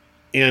 Mm-hmm.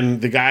 And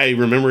the guy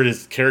remembered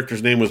his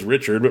character's name was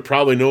Richard, but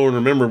probably no one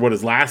remembered what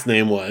his last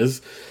name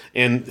was.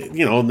 And,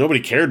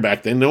 nobody cared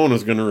back then. No one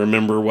was going to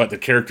remember what the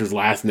character's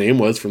last name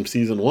was from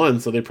season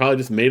 1, so they probably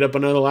just made up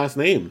another last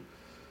name.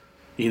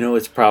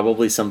 It's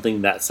probably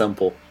something that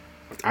simple.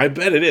 I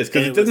bet it is,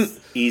 because it doesn't...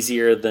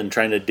 easier than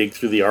trying to dig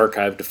through the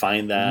archive to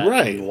find that,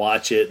 right, and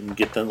watch it and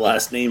get the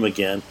last name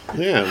again.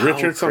 Yeah,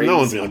 Richard, no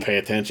one's going to pay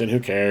attention. Who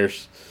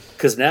cares?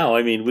 Because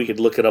now, we could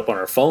look it up on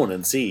our phone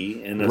and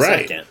see in a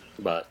second.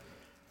 But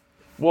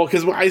well,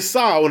 because I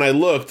saw when I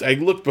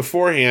looked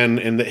beforehand,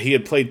 and that he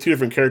had played 2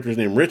 different characters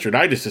named Richard.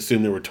 I just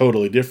assumed they were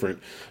totally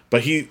different.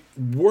 But he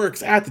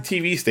works at the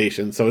TV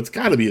station, so it's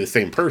got to be the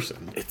same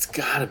person. It's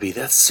got to be.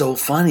 That's so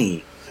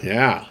funny.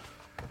 Yeah.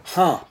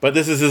 Huh. But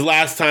this is his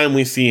last time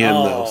we see him,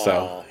 though,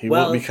 so he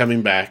won't be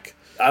coming back.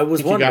 I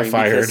was wondering, he got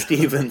fired. Because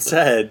Steven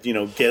said,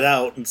 get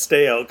out and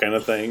stay out kind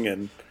of thing.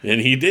 And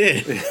he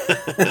did.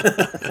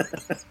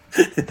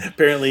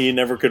 Apparently you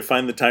never could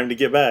find the time to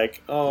get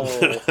back.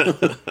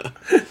 Oh.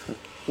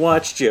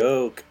 Watch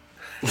joke.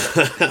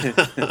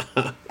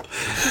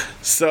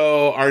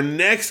 So our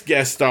next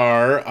guest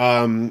star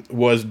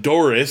was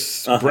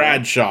Doris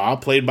Bradshaw,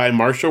 played by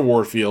Marsha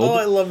Warfield. Oh,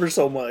 I love her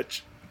so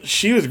much.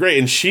 She was great,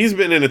 and she's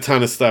been in a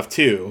ton of stuff,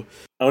 too.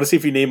 I want to see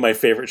if you name my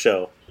favorite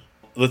show.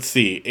 Let's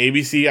see.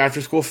 ABC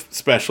After School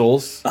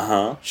Specials.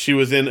 Uh-huh. She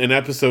was in an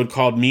episode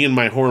called Me and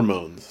My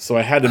Hormones, so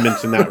I had to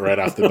mention that right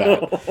off the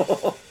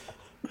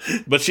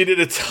bat. But she did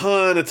a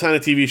ton of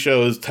TV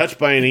shows. Touched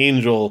by an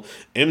Angel,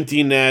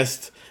 Empty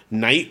Nest,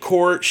 Night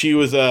Court. She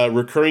was a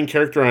recurring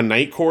character on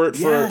Night Court.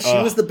 She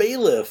was the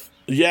bailiff.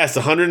 Yes,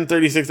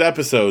 136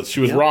 episodes.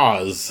 She was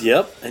Roz.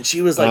 Yep, and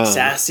she was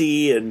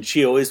sassy, and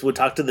she always would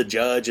talk to the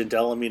judge and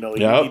tell him, you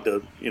need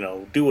to,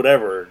 do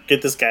whatever,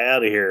 get this guy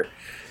out of here.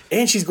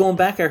 And she's going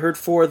back, I heard,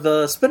 for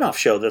the spinoff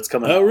show that's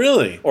coming out. Oh,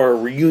 really? Or a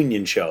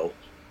reunion show.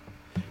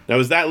 Now,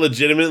 is that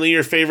legitimately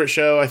your favorite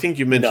show? I think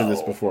you mentioned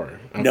this before.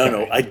 Okay.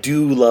 No. I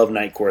do love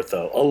Night Court,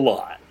 though, a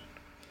lot.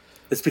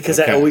 It's because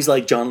I always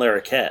like John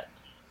Larroquette.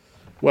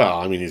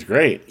 Well, he's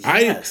great.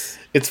 Yes.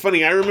 It's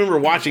funny, I remember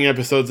watching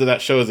episodes of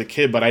that show as a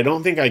kid, but I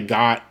don't think I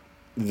got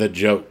the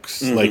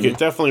jokes. Mm-hmm. It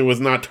definitely was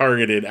not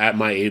targeted at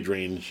my age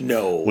range.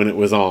 No. When it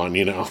was on,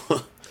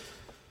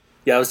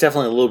 Yeah, I was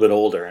definitely a little bit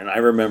older, and I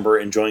remember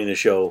enjoying the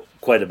show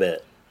quite a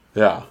bit.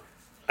 Yeah.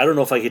 I don't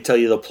know if I could tell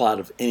you the plot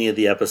of any of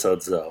the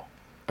episodes, though.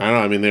 I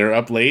don't know. They were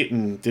up late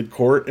and did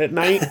court at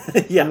night,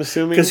 yeah, I'm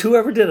assuming. Because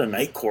whoever did a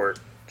night court,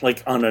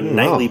 on a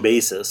nightly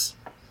basis...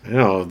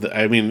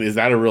 is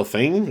that a real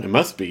thing? It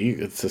must be.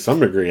 It's to some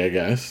degree, I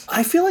guess.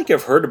 I feel like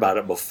I've heard about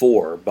it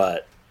before,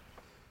 but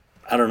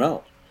I don't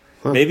know.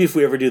 Huh. Maybe if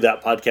we ever do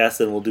that podcast,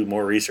 then we'll do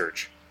more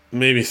research.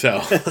 Maybe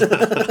so.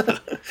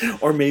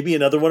 Or maybe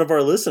another one of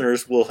our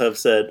listeners will have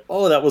said,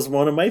 oh, that was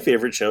one of my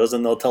favorite shows,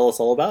 and they'll tell us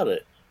all about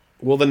it.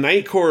 Well, the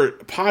Night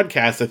Court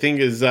podcast, I think,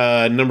 is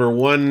number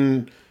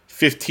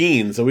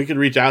 115, so we could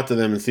reach out to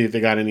them and see if they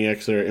got any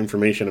extra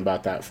information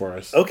about that for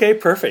us. Okay,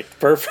 perfect.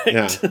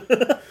 Yeah,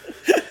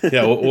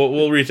 yeah,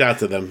 we'll reach out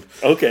to them.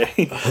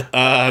 Okay.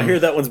 I hear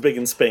that one's big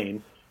in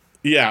Spain.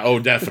 Yeah, oh,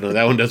 definitely.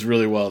 That one does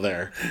really well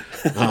there.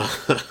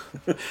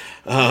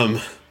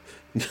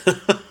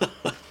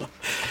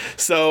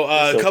 So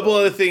a couple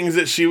other things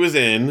that she was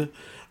in.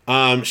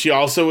 She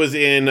also was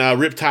in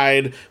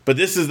Riptide, but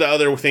this is the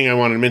other thing I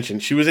wanted to mention.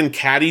 She was in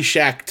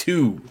Caddyshack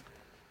 2.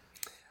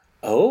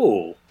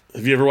 Oh.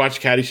 Have you ever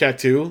watched Caddyshack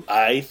 2?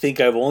 I think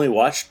I've only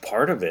watched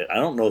part of it. I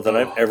don't know that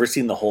I've ever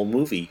seen the whole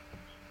movie.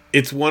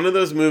 It's one of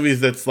those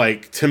movies that's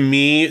like, to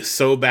me,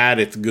 so bad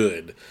it's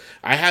good.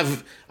 I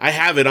have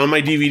it on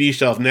my DVD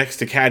shelf next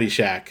to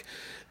Caddyshack,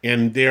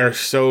 and they are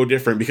so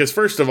different because,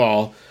 first of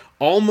all,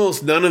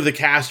 almost none of the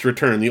cast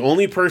returned. The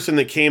only person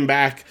that came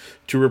back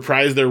to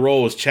reprise their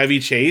role was Chevy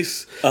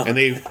Chase, and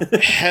they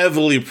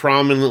heavily,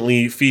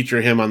 prominently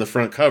feature him on the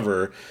front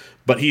cover.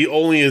 But he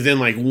only is in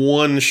like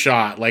one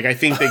shot. Like, I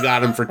think they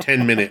got him for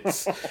 10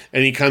 minutes,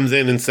 and he comes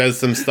in and says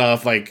some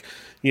stuff like,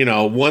 you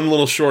know, one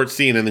little short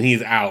scene, and then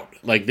he's out.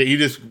 Like,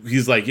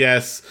 he's like,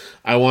 yes,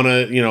 I want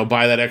to,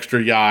 buy that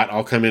extra yacht.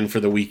 I'll come in for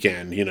the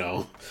weekend,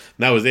 And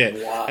that was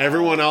it. Wow.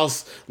 Everyone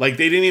else, like,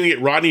 they didn't even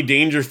get Rodney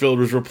Dangerfield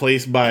was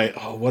replaced by,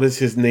 what is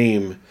his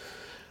name?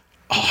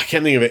 Oh, I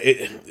can't think of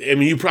it. I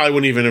mean, you probably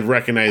wouldn't even have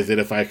recognized it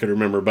if I could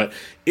remember, but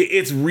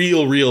it's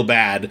real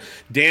bad.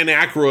 Dan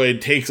Aykroyd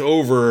takes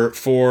over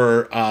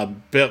for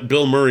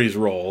Bill Murray's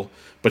role,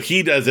 but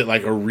he does it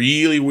like a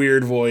really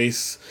weird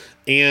voice,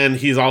 and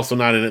he's also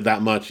not in it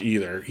that much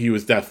either. He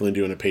was definitely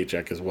doing a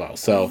paycheck as well.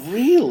 So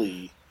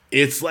really,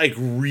 it's like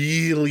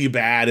really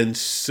bad and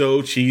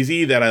so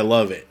cheesy that I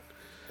love it.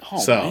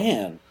 Oh,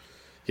 man.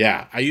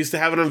 Yeah, I used to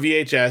have it on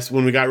VHS.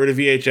 When we got rid of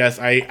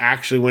VHS, I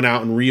actually went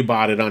out and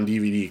rebought it on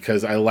DVD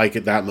because I like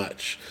it that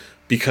much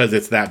because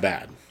it's that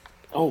bad.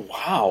 Oh,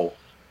 wow.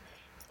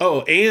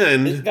 Oh,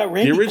 and it got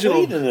Randy the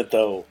original Quaid in it,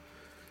 though.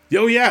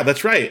 Oh, yeah,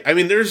 that's right. I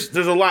mean, there's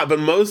a lot, but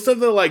most of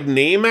the like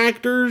name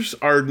actors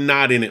are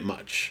not in it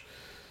much.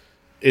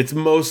 It's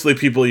mostly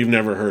people you've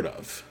never heard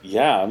of.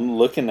 Yeah, I'm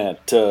looking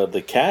at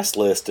the cast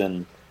list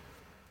and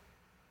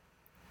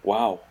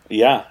wow.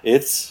 Yeah,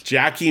 it's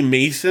Jackie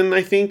Mason,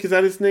 I think. Is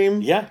that his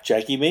name? Yeah,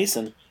 Jackie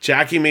Mason.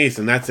 Jackie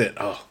Mason, that's it.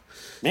 Oh.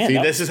 Man, see,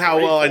 this is how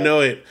well I know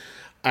it.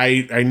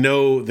 I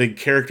know the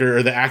character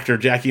or the actor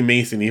Jackie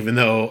Mason, even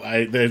though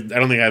I don't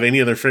think I have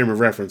any other frame of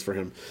reference for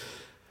him.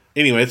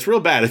 Anyway, it's real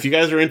bad. If you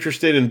guys are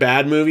interested in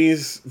bad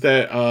movies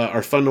that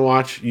are fun to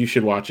watch, you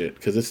should watch it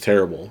because it's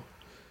terrible.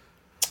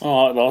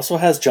 Oh, it also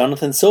has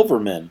Jonathan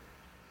Silverman.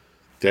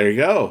 There you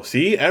go.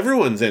 See,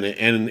 everyone's in it,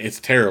 and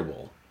it's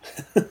terrible.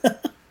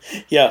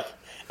 Yeah.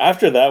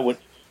 After that,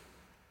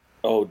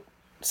 it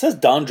says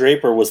Don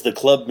Draper was the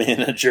club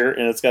manager,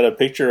 and it's got a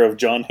picture of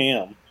John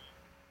Hamm.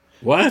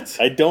 What?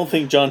 I don't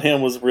think John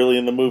Hamm was really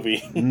in the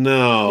movie.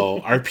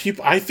 No. I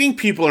think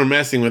people are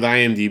messing with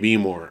IMDb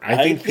more. I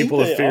think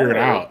people have figured it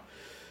out.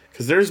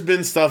 Because there's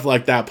been stuff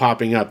like that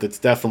popping up that's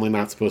definitely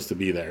not supposed to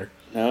be there.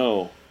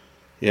 No.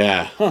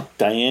 Yeah. Huh.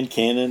 Diane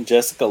Cannon,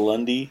 Jessica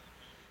Lundy.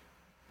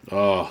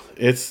 Oh,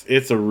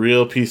 it's a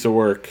real piece of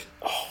work.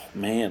 Oh,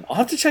 man. I'll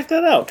have to check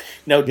that out.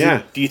 Now,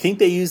 do you think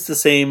they used the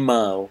same,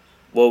 what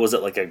was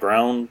it, like a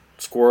ground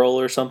squirrel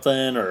or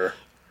something? Or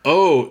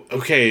Oh,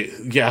 okay.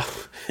 Yeah.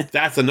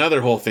 That's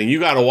another whole thing. You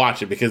got to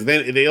watch it because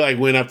then they like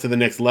went up to the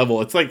next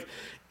level. It's like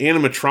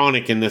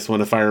animatronic in this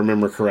one, if I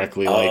remember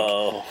correctly.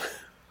 Like,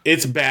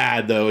 it's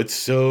bad, though. It's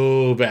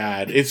so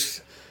bad.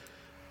 It's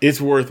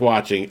worth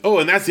watching. Oh,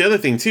 and that's the other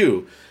thing,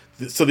 too.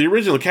 So the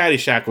original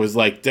Caddyshack was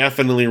like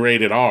definitely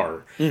rated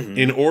R. Mm-hmm.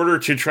 In order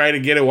to try to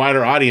get a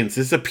wider audience,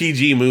 it's a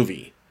PG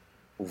movie.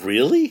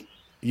 Really?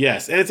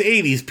 Yes, and it's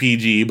 80s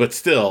PG, but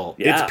still,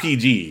 it's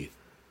PG.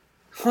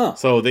 Huh.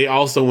 So they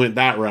also went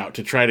that route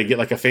to try to get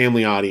like a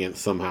family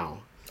audience somehow.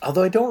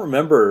 Although I don't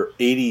remember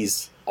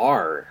 80s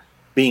R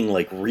being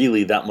like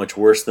really that much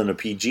worse than a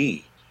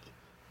PG.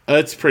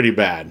 It's pretty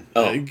bad.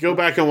 Oh. Go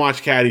back and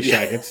watch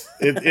Caddyshack.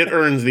 Yeah. It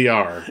earns the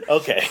R.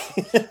 Okay.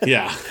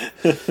 Yeah.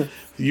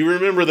 You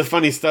remember the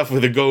funny stuff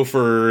with the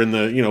gopher and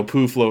the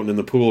poo floating in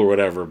the pool or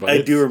whatever. But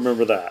I do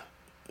remember that.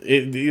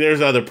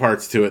 There's other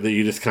parts to it that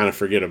you just kind of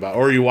forget about,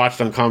 or you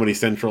watched on Comedy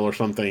Central or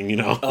something,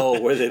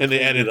 Oh, where they and they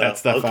edit that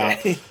stuff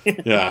out.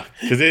 Yeah,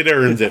 because it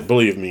earns it.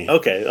 Believe me.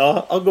 Okay,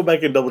 I'll go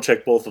back and double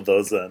check both of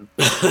those then.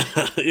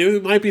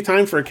 It might be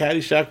time for a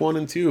Caddyshack 1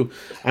 and 2.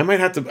 I might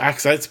have to.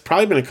 Actually, it's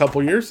probably been a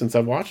couple years since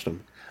I've watched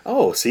them.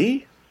 Oh,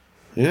 see.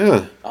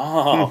 Yeah.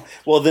 Oh,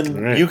 well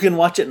then you can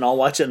watch it and I'll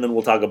watch it and then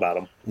we'll talk about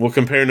them. We'll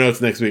compare notes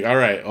next week. All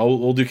right,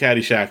 we'll do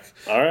Caddyshack.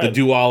 All right. The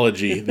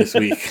duology this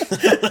week.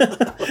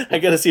 I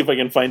got to see if I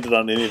can find it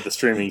on any of the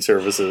streaming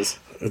services.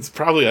 It's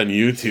probably on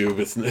YouTube.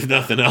 It's if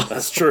nothing else.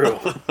 That's true.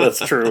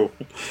 That's true.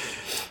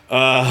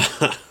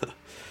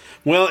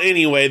 Well,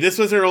 anyway, this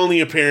was her only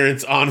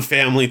appearance on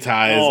Family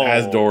Ties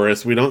as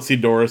Doris. We don't see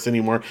Doris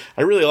anymore.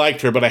 I really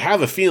liked her, but I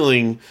have a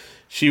feeling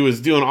she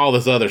was doing all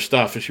this other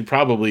stuff, and she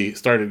probably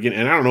started getting.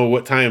 And I don't know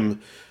what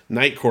time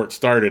Night Court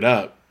started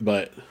up,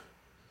 but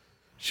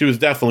she was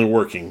definitely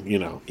working.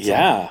 So.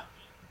 Yeah.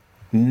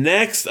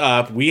 Next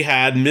up, we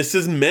had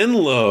Mrs.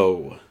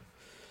 Menlo.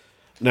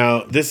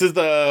 Now, this is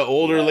the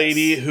older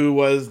lady who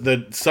was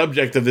the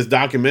subject of this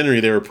documentary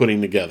they were putting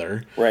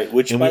together. Right,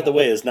 which, by the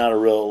way, is not a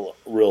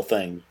real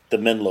thing. The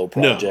Menlo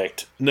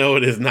Project. No,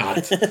 it is not.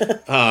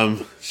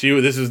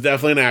 This was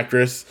definitely an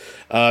actress.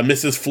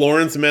 Mrs.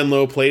 Florence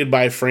Menlo, played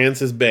by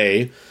Frances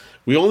Bay.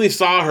 We only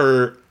saw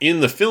her in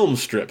the film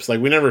strips.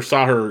 Like, we never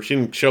saw her. She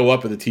didn't show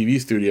up at the TV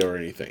studio or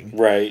anything.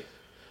 Right.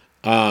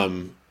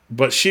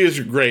 But she was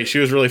great. She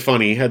was really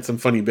funny. Had some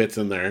funny bits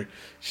in there.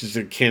 She's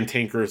a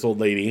cantankerous old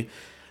lady.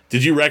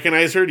 Did you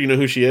recognize her? Do you know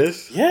who she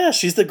is? Yeah,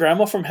 she's the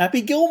grandma from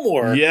Happy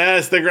Gilmore.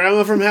 Yes, the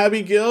grandma from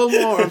Happy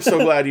Gilmore. I'm so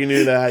glad you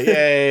knew that.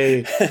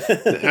 Yay.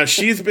 Now,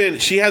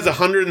 she has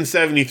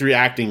 173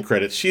 acting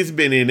credits. She's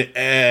been in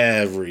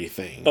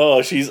everything.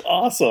 Oh, she's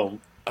awesome.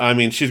 I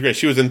mean, she's great.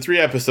 She was in 3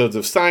 episodes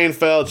of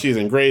Seinfeld. She's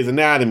in Grey's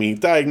Anatomy,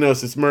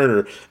 Diagnosis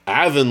Murder,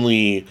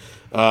 Avonlea,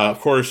 of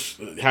course,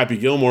 Happy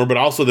Gilmore, but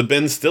also The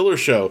Ben Stiller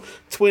Show,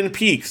 Twin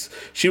Peaks.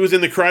 She was in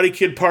The Karate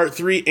Kid Part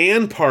 3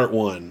 and Part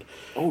 1.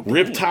 Oh,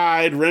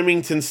 Riptide,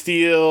 Remington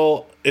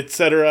Steele,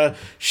 etc.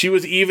 She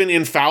was even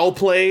in Foul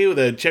Play,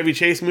 the Chevy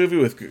Chase movie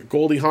with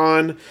Goldie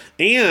Hawn,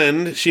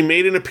 and she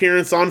made an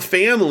appearance on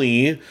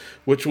Family,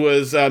 which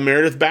was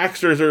Meredith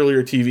Baxter's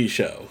earlier TV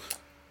show.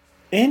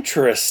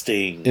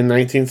 Interesting. In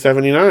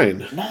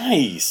 1979.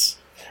 Nice.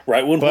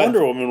 Right when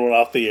Wonder Woman went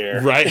off the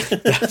air. Right.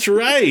 That's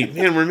right.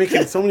 Man, we're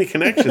making so many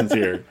connections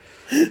here.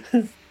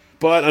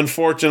 But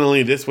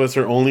unfortunately, this was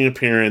her only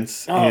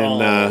appearance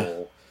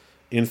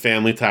in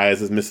Family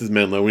Ties as Mrs.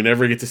 Menlo. We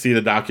never get to see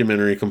the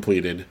documentary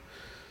completed.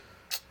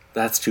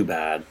 That's too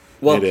bad.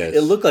 Well,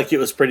 it looked like it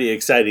was pretty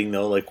exciting,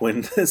 though, like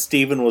when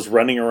Steven was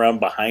running around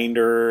behind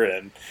her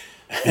and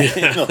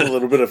a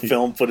little bit of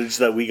film footage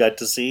that we got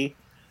to see.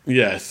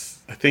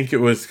 Yes. I think it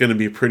was going to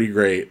be pretty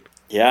great.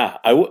 Yeah,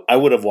 I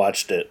would have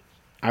watched it.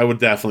 I would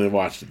definitely have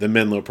watched it, the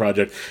Menlo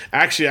Project.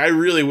 Actually, I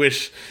really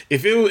wish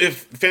if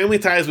Family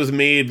Ties was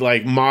made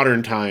like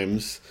modern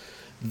times,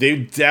 they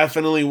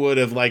definitely would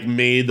have like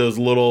made those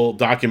little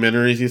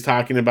documentaries he's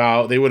talking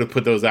about. They would have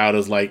put those out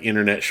as like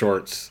internet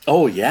shorts.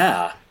 Oh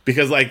yeah.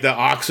 Because like the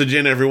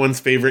oxygen, everyone's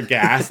favorite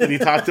gas that he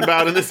talked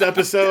about in this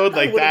episode,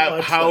 like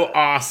that, how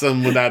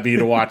awesome would that be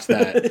to watch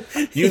that?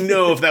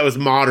 If that was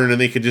modern and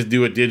they could just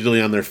do it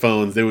digitally on their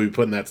phones, they would be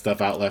putting that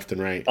stuff out left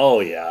and right. Oh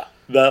yeah.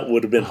 That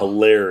would have been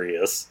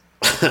hilarious.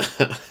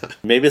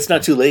 Maybe it's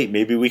not too late.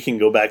 Maybe we can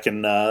go back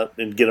and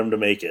get them to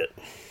make it.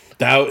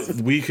 That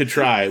we could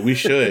try. We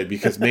should,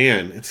 because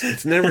man,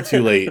 it's never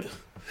too late.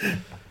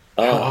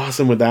 How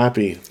awesome would that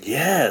be?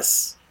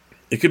 Yes.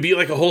 It could be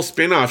like a whole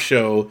spin-off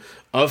show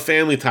of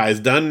Family Ties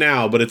done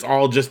now, but it's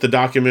all just the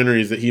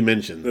documentaries that he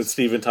mentions. That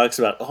Steven talks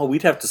about. Oh,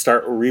 we'd have to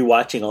start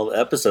rewatching all the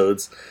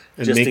episodes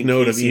and just make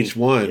note of each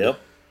one. Yep.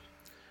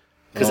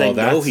 Because I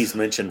know he's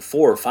mentioned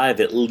 4 or 5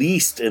 at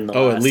least in the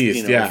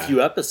last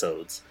few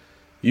episodes.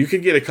 You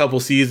could get a couple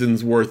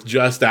seasons worth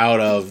just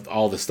out of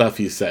all the stuff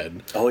he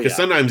said. Oh, yeah. Because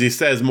sometimes he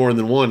says more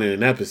than one in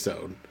an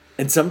episode.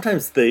 And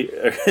sometimes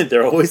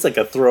they're always like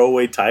a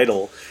throwaway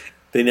title.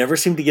 They never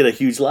seem to get a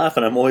huge laugh,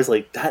 and I'm always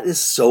like, that is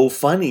so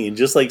funny and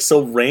just like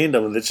so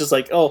random. And it's just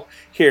like, oh,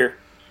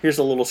 here's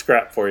a little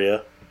scrap for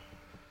you.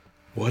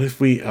 What if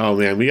we got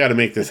to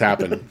make this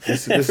happen.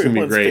 This is going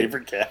to be great.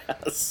 Favorite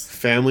gas.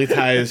 Family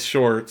Ties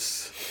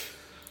shorts.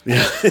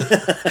 Yeah.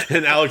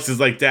 And Alex is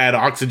like, Dad,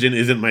 oxygen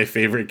isn't my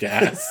favorite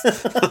gas.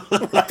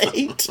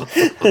 Right?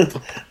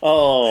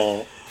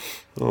 Oh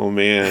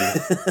man.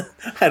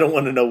 I don't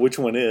want to know which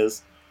one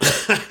is.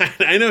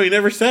 I know, he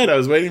never said. I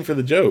was waiting for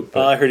the joke.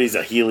 I heard he's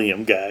a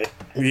helium guy.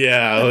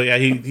 Yeah,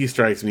 he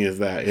strikes me as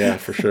that. Yeah,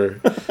 for sure.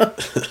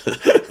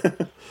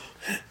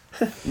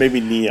 Maybe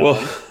neon.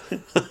 Well,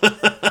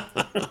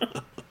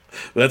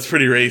 that's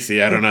pretty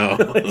racy. I don't know.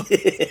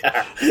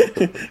 Yeah.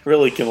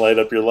 Really can light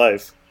up your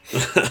life.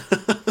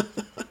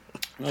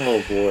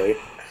 Oh boy.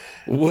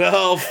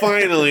 Well,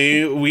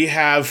 finally, we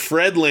have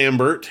Fred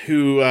Lambert,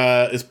 who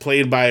is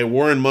played by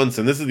Warren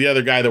Munson. This is the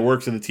other guy that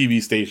works at the TV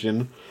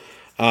station.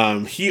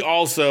 He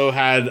also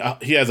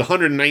has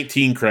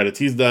 119 credits.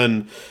 He's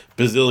done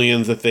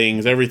bazillions of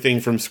things,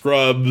 everything from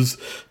Scrubs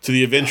to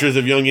The Adventures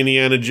of Young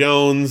Indiana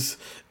Jones,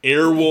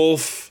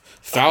 Airwolf,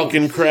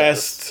 Falcon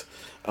Crest,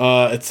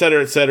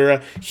 etc.,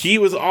 etc. He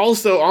was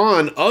also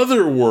on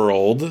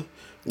Otherworld,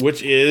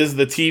 which is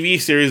the TV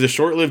series, the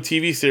short-lived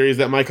TV series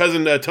that my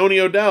cousin Tony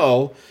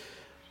O'Dell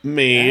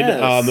made.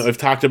 Yes. That I've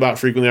talked about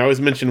frequently. I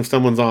always mention if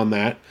someone's on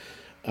that.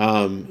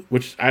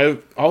 Which I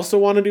also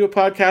want to do a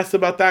podcast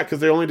about that because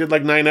they only did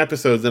like 9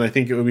 episodes, and I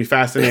think it would be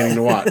fascinating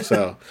to watch.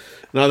 So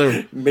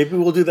maybe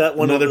we'll do that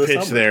one. Another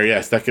pitch there.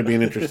 Yes, that could be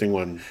an interesting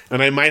one,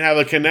 and I might have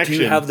a connection.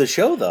 Do you have the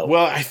show though?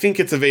 Well, I think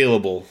it's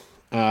available.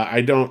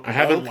 I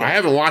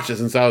haven't watched it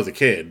since I was a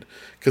kid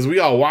because we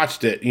all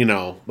watched it.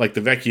 Like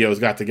the Vecchios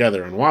got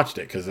together and watched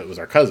it because it was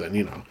our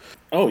cousin.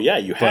 Oh yeah,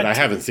 you had. But I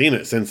haven't seen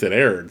it since it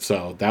aired,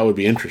 so that would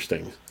be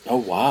interesting. Oh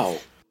wow.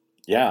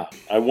 Yeah,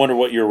 I wonder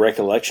what your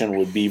recollection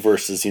would be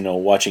versus,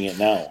 watching it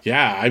now.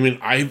 Yeah, I mean,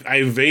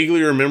 I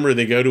vaguely remember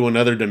they go to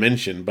another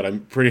dimension, but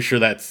I'm pretty sure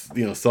that's,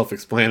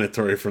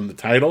 self-explanatory from the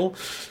title.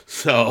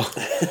 So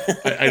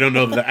I don't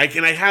know that I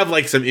have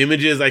like some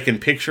images I can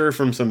picture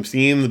from some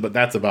scenes, but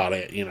that's about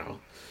it,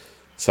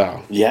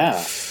 So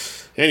yeah.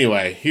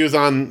 Anyway, he was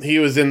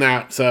in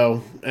that.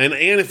 So and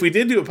if we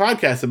did do a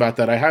podcast about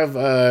that, I have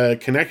a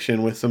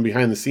connection with some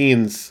behind the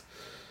scenes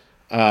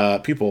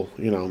people,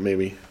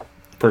 maybe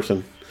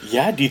person.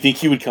 Yeah, do you think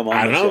he would come on?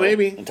 I don't know,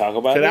 maybe, and talk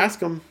about it. Could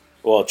ask him.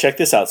 Well, check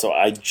this out. So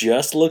I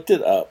just looked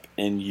it up,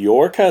 and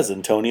your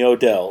cousin Tony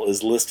O'Dell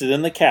is listed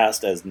in the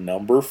cast as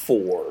number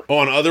 4. Oh,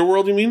 on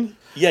Otherworld, you mean?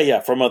 Yeah,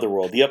 from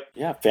Otherworld. Yep.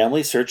 Yeah,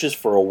 family searches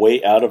for a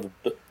way out of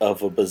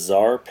a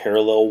bizarre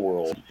parallel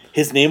world.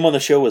 His name on the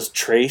show was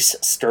Trace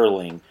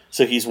Sterling.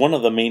 So he's one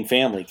of the main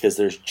family because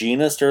there's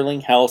Gina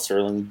Sterling, Hal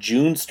Sterling,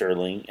 June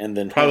Sterling, and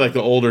then probably like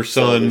the older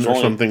son or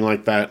something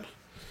like that.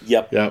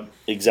 Yep.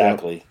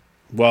 Exactly. Yep.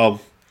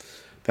 Well,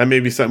 that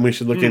may be something we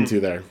should look into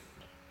there.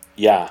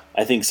 Yeah,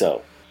 I think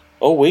so.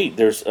 Oh, wait,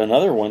 there's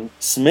another one.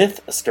 Smith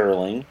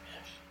Sterling.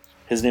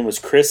 His name was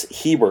Chris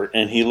Hebert,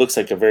 and he looks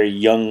like a very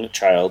young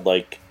child,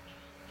 like,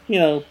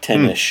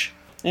 10-ish.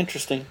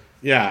 Interesting.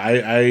 Yeah,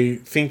 I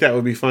think that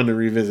would be fun to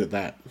revisit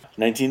that.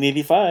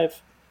 1985.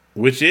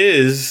 Which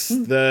is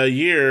the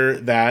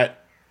year that...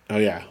 Oh,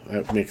 yeah,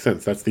 that makes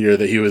sense. That's the year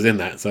that he was in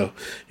that. So,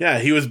 yeah,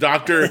 he was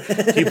Dr.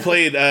 He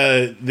played...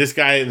 this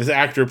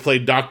actor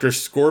played Dr.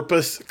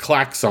 Scorpus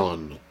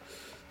Klaxon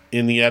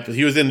in the episode.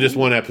 He was in just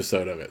one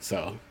episode of it,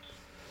 so...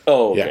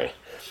 Oh, okay.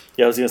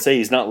 Yeah, I was going to say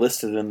he's not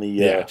listed in the...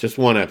 Yeah, just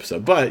one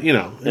episode. But,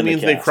 it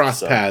means they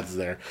crossed paths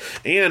there.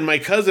 And my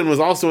cousin was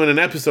also in an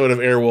episode of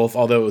Airwolf,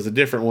 although it was a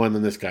different one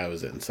than this guy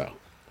was in, so...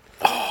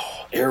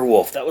 Oh,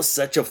 Airwolf. That was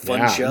such a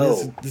fun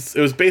show. It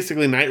was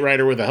basically Knight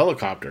Rider with a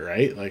helicopter,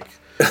 right? Like...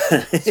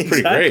 It's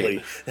pretty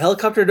great. The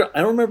helicopter,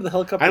 I don't remember the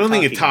helicopter. I don't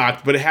think it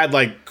talked, but it had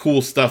like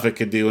cool stuff it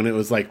could do, and it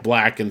was like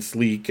black and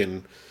sleek,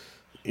 and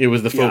it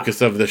was the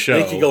focus of the show.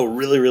 It could go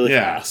really, really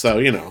fast. So,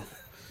 I mean,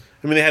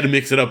 they had to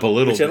mix it up a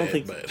little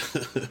bit.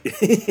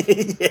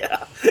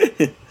 Yeah.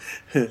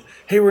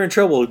 Hey, we're in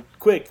trouble.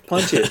 Quick,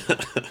 punch it.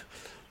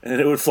 And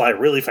it would fly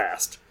really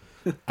fast.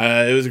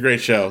 It was a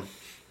great show.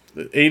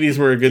 The 80s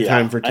were a good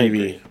time for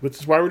TV, which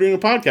is why we're doing a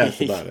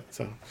podcast about it.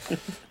 So,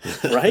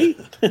 right?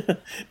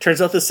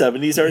 Turns out the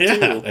 70s are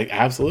too. Yeah,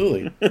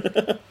 absolutely.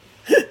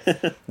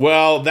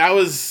 Well, that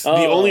was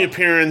the only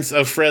appearance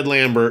of Fred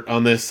Lambert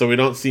on this, so we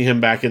don't see him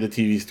back in the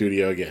TV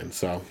studio again.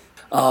 So,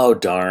 oh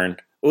darn!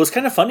 It was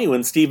kind of funny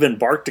when Steven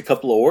barked a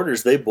couple of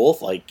orders. They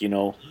both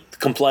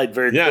complied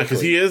very quickly. Yeah, because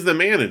he is the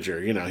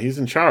manager. He's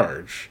in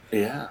charge.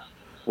 Yeah.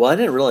 Well, I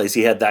didn't realize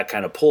he had that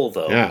kind of pull,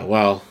 though. Yeah.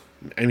 Well.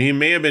 And he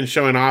may have been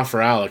showing off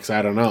for Alex.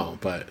 I don't know,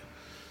 but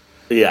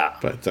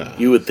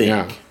you would think.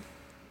 Yeah.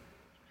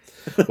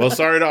 Well,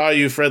 sorry to all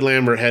you Fred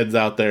Lambert heads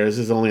out there. This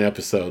is his only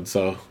episode,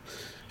 so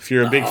if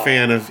you're a big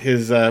fan of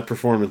his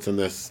performance in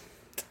this,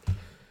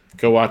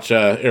 go watch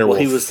Airwolf. Well,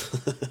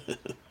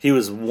 he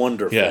was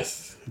wonderful.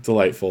 Yes,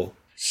 delightful.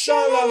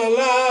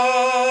 Sha-la-la-la.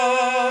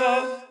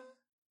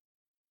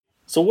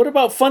 So what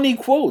about funny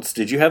quotes?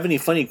 Did you have any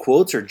funny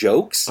quotes or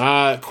jokes?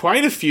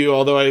 Quite a few,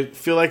 although I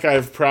feel like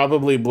I've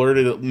probably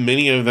blurted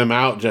many of them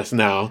out just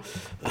now.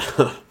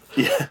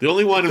 Yeah. The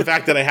only one, in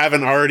fact, that I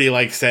haven't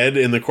already said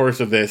in the course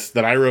of this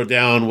that I wrote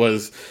down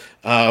was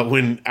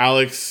when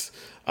Alex,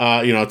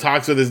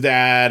 talks with his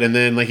dad, and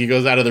then he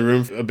goes out of the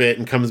room a bit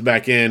and comes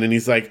back in, and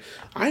he's like,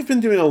 "I've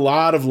been doing a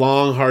lot of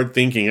long, hard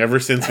thinking ever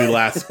since we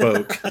last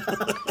spoke."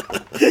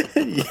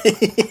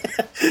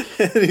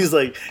 And he's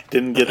like,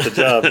 "Didn't get the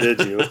job, did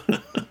you?"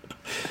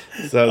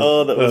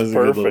 So that was a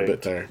perfect. good little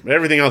bit there.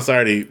 Everything else I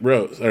already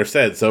wrote or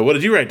said. So what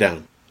did you write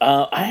down?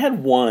 I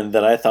had one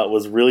that I thought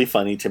was really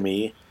funny to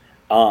me.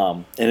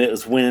 And it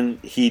was when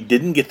he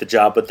didn't get the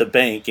job at the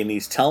bank, and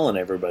he's telling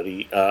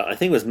everybody, I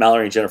think it was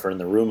Mallory and Jennifer in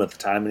the room at the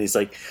time, and he's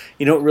like,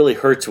 it really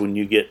hurts when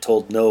you get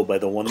told no by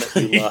the one that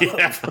you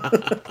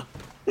love.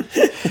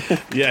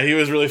 Yeah, he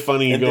was really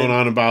funny and going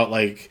on about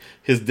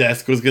his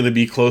desk was going to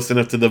be close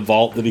enough to the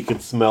vault that he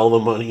could smell the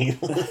money.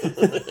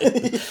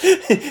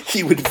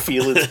 He would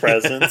feel its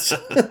presence.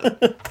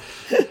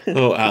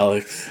 Oh,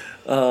 Alex.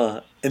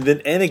 And then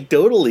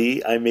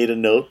anecdotally, I made a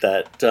note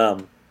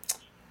that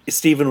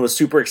Steven was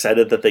super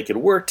excited that they could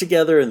work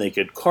together and they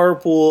could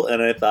carpool,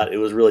 and I thought it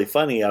was really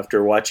funny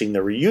after watching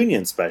the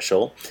reunion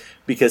special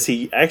because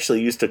he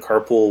actually used to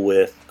carpool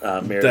with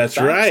Meredith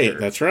Baxter.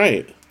 That's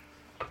right.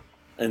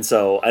 And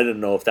so I didn't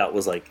know if that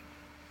was an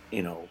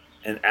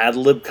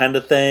ad-lib kind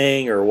of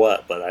thing or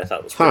what, but I thought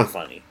it was pretty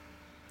funny.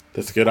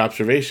 That's a good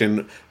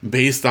observation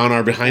based on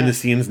our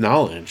behind-the-scenes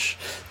knowledge.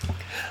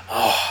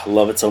 Oh, I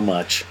love it so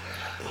much.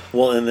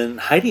 Well, and then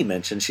Heidi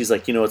mentioned, she's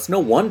like, it's no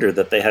wonder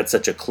that they had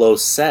such a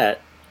close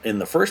set in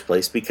the first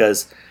place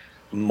because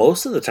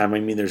most of the time,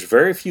 there's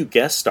very few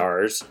guest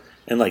stars.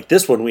 And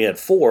this one we had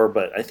 4,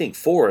 but I think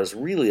 4 is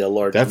really a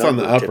large number. That's on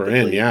the upper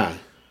end, yeah.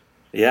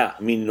 Yeah,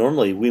 I mean,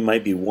 normally we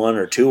might be one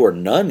or two or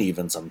none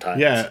even sometimes.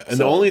 Yeah, and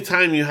the only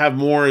time you have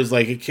more is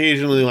like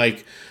occasionally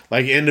like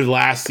end of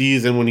last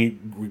season when he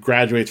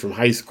graduates from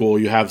high school,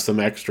 you have some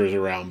extras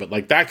around. But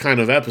like that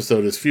kind of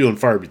episode is few and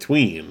far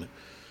between.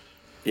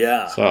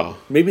 Yeah. So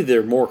maybe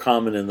they're more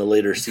common in the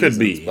later seasons. Could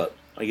be. But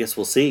I guess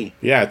we'll see.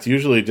 Yeah, it's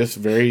usually just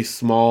very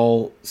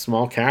small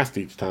cast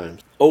each time.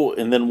 Oh,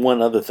 and then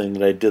one other thing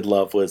that I did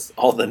love was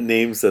all the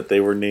names that they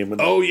were naming.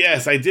 Oh,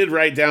 yes, I did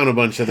write down a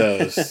bunch of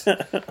those.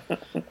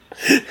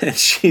 And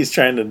she's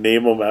trying to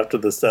name them after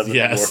the seven.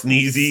 Yeah,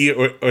 Sneezy,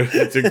 or if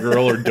it's a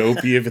girl, or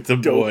Dopey if it's a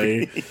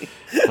boy.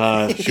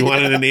 She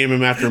wanted to name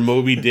him after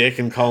Moby Dick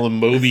and call him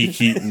Moby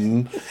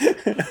Keaton.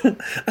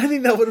 I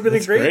think that would have been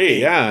a great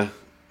name. Yeah.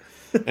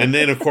 And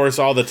then, of course,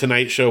 all the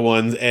Tonight Show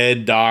ones,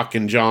 Ed, Doc,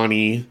 and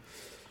Johnny.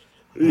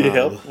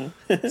 Yep.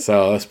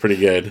 So that's pretty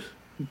good.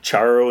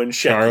 Charo and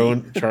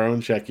Shecky. Charo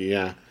and Shecky,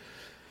 yeah.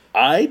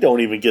 I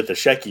don't even get the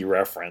Shecky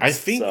reference. I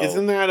think,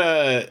 isn't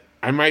that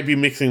I might be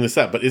mixing this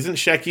up, but isn't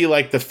Shecky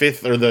like the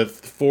fifth or the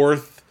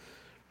fourth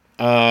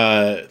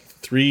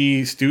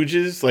Three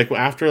Stooges? Like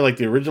after like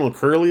the original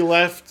Curly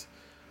left?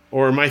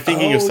 Or am I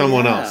thinking of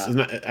someone else?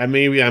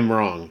 Maybe I'm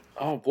wrong.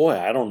 Oh boy,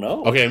 I don't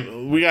know.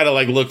 Okay, we gotta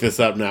like look this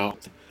up now.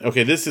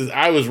 Okay,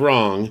 I was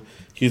wrong.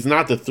 He's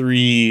not the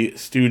Three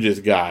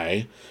Stooges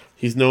guy.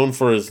 He's known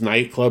for his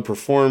nightclub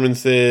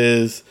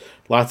performances,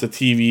 lots of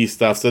TV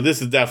stuff. So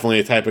this is definitely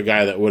a type of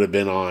guy that would have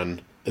been on.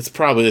 It's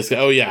probably this guy.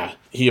 Oh, yeah.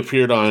 He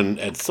appeared on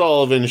Ed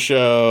Sullivan's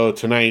show,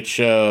 Tonight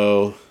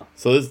Show.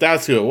 So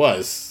that's who it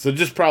was. So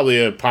just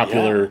probably a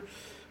popular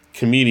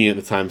comedian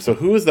at the time. So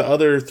who was the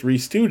other Three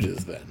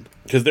Stooges then?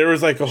 Because there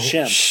was like a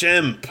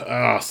Shemp.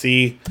 Oh,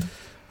 see?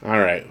 All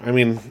right. I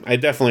mean, I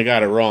definitely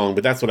got it wrong,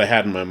 but that's what I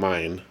had in my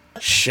mind.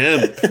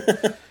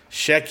 Shemp.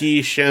 Shecky,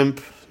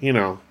 Shemp, you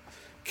know.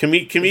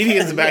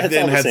 Comedians back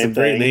then had some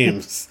great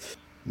names.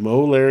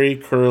 Mo, Larry,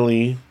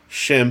 Curly,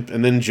 Shemp,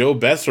 and then Joe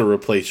Besser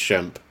replaced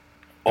Shemp.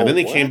 And then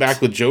they came back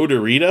with Joe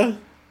Dorita.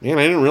 Man,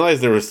 I didn't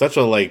realize there was such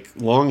a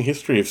long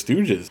history of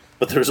Stooges.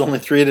 But there's only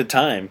three at a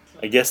time.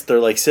 I guess they're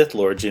like Sith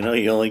Lords, you know?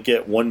 You only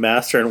get one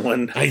master and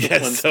one... I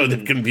guess one so.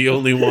 There can be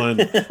only one.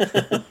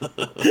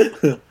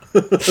 The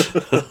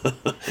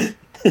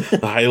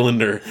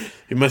Highlander.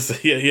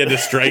 He had to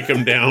strike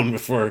him down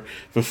before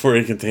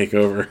he can take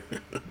over.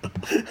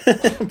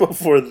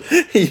 Before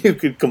you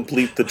could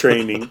complete the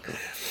training.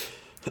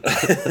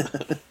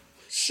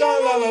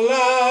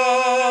 Sha-la-la-la.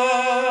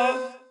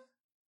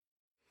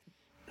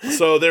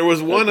 So there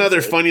was one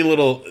other funny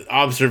little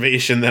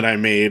observation that I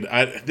made.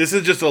 This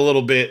is just a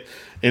little bit,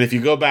 and if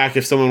you go back,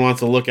 if someone wants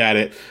to look at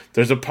it,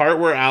 there's a part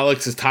where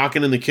Alex is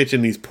talking in the kitchen,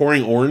 and he's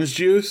pouring orange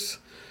juice,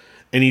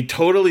 and he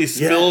totally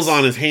spills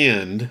on his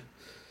hand.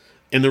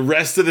 And the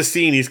rest of the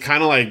scene, he's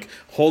kind of like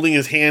holding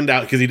his hand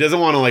out because he doesn't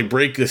want to like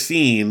break the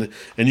scene.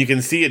 And you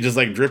can see it just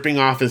like dripping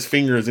off his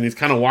fingers. And he's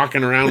kind of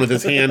walking around with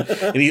his hand.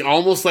 And he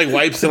almost like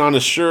wipes it on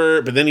his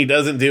shirt, but then he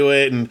doesn't do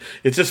it. And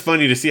it's just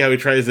funny to see how he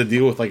tries to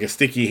deal with like a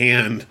sticky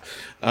hand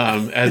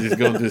as he's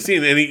going through the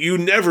scene. And you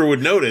never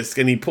would notice.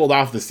 And he pulled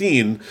off the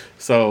scene.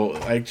 So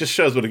like just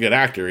shows what a good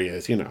actor he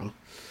is, you know.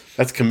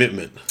 That's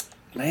commitment.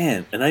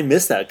 Man, and I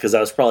missed that because I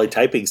was probably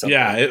typing something.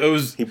 Yeah, it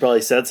was... He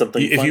probably said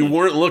something If you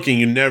weren't looking,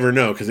 you never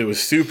know because it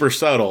was super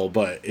subtle,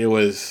 but it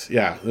was...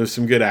 Yeah, there was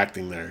some good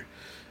acting there.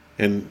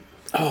 And...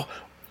 Oh,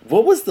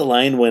 what was the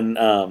line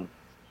when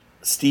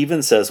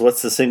Steven says,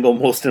 what's the single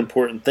most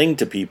important thing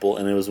to people?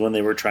 And it was when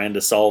they were trying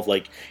to solve,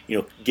 like, you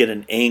know, get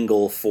an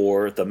angle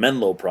for the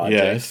Menlo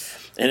project.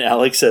 Yes. And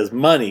Alex says,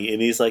 money.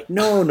 And he's like,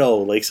 no,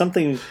 like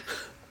something...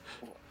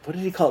 What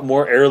did he call it?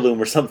 More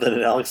heirloom or something?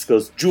 And Alex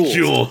goes, jewels.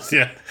 Jewels,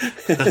 yeah.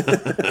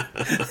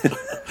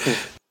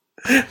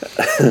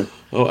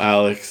 Oh,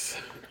 Alex.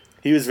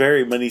 He was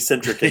very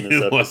money-centric in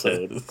this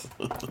episode.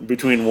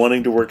 Between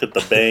wanting to work at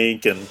the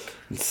bank and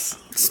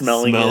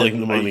smelling it. the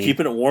money. Are you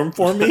keeping it warm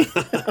for me?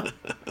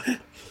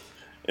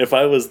 If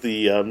I was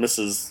the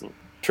Mrs.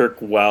 Turk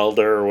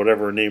Wilder or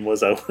whatever her name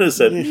was, I would have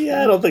said,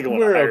 yeah, I don't think I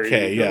want to hire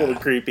you. Yeah. A little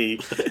creepy.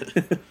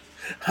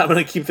 I'm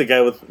going to keep the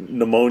guy with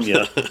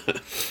pneumonia.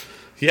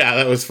 Yeah,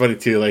 that was funny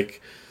too. Like,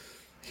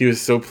 he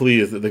was so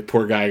pleased that the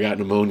poor guy got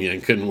pneumonia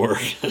and couldn't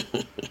work.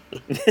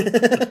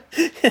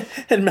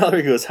 And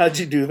Mallory goes, how'd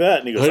you do that?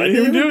 And he goes, I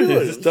didn't even do it.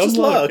 It's just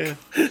luck. Yeah.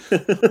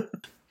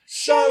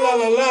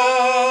 Sha-la-la-la.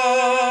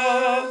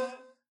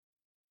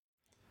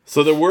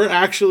 So there were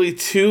actually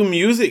 2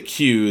 music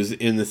cues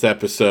in this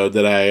episode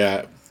that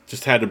I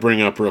just had to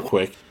bring up real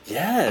quick.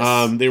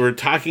 Yes. They were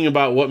talking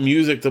about what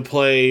music to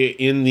play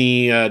in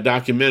the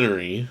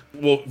documentary.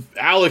 Well,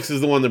 Alex is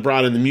the one that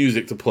brought in the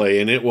music to play,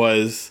 and it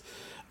was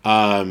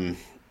the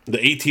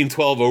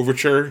 1812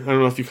 Overture. I don't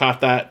know if you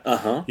caught that.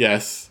 Uh-huh.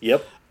 Yes.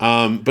 Yep.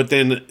 But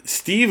then,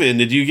 Steven,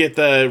 did you get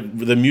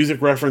the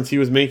music reference he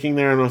was making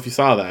there? I don't know if you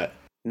saw that.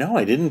 No,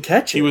 I didn't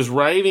catch it. He was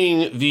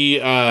writing the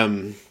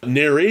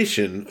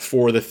narration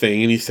for the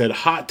thing, and he said,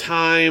 hot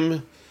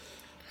time...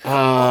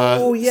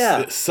 Oh,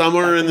 yeah.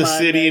 Summer in the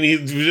City, and he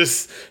was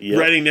just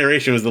writing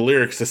narration was the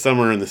lyrics to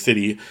Summer in the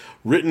City,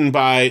 written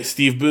by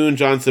Steve Boone,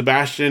 John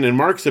Sebastian, and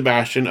Mark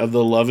Sebastian of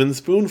the Lovin'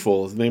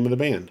 Spoonful is the name of the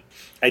band.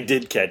 I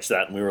did catch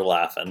that, and we were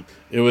laughing.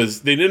 I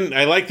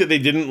liked that they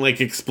didn't, like,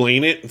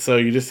 explain it, so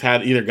you just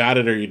had either got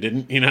it or you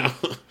didn't, you know?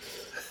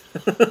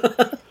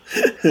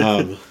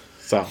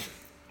 So,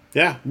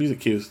 yeah, music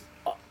cues.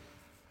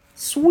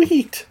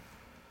 Sweet.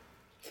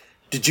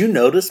 Did you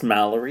notice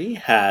Mallory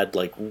had,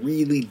 like,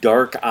 really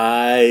dark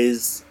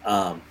eyes?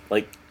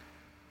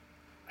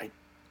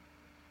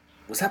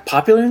 Was that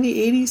popular in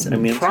the 80s? I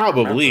mean,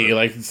 probably,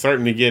 like,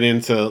 starting to get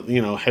into,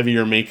 you know,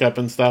 heavier makeup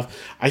and stuff.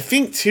 I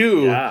think,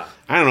 too, I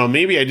don't know,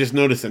 maybe I just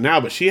noticed it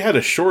now, but she had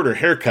a shorter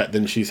haircut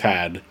than she's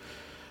had.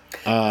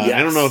 Yes,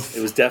 I don't know if...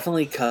 It was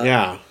definitely cut.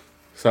 Yeah.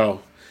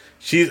 So,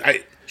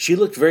 she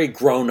looked very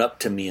grown up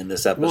to me in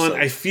this episode. Well,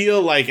 I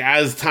feel like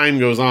as time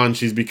goes on,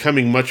 she's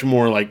becoming much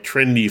more like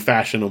trendy,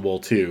 fashionable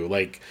too.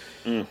 Like,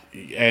 and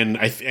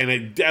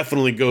it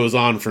definitely goes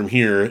on from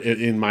here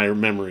in my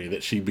memory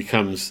that she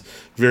becomes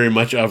very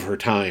much of her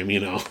time.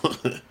 You know.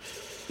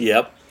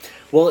 Yep.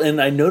 Well,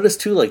 and I noticed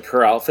too, like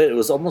her outfit. It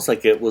was almost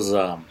like it was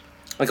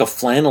like a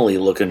flannelly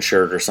looking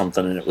shirt or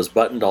something, and it was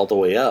buttoned all the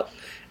way up.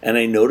 And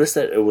I noticed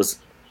that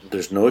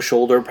there's no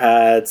shoulder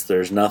pads.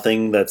 There's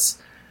nothing that's,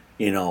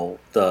 you know,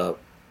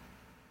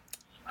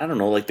 I don't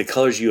know, like the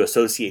colors you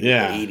associate with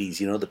the 80s,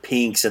 you know, the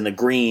pinks and the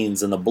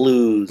greens and the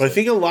blues. But I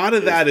think a lot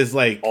of that is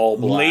like all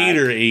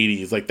later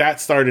 80s. Like that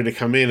started to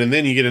come in, and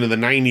then you get into the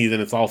 90s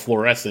and it's all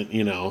fluorescent,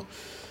 you know.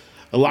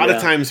 A lot of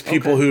times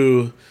people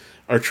who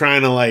are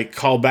trying to like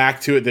call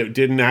back to it that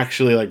didn't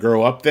actually like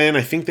grow up then,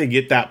 I think they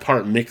get that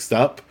part mixed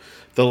up.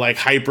 The like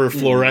hyper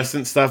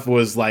fluorescent stuff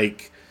was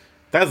like,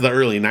 that's the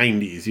early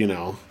 90s, you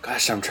know.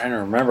 Gosh, I'm trying to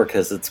remember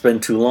because it's been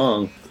too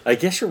long. I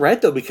guess you're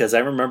right, though, because I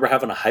remember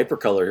having a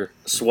hypercolor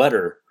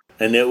sweater,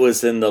 and it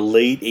was in the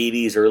late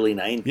 80s, early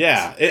 90s.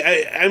 Yeah,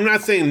 I'm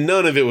not saying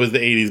none of it was the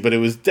 80s, but it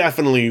was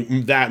definitely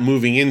that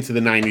moving into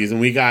the 90s, and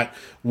we got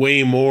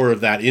way more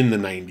of that in the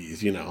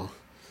 90s, you know.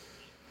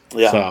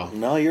 Yeah, so,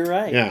 no, you're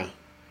right. Yeah,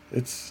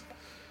 it's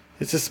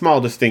a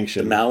small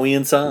distinction. The Maui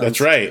and Sons. That's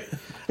right.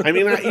 I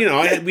mean,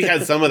 we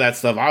had some of that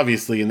stuff,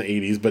 obviously, in the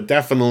 80s, but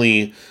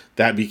definitely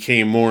that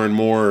became more and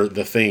more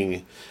the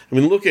thing. I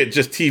mean, look at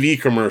just TV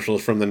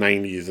commercials from the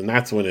 90s, and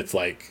that's when it's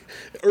like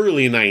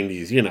early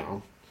 90s, you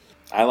know.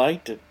 I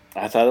liked it.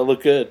 I thought it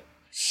looked good.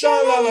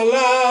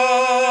 Sha-la-la-la.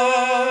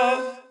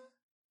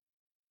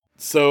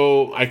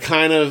 So I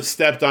kind of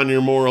stepped on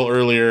your moral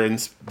earlier,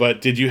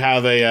 but did you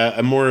have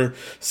a more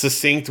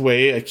succinct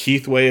way, a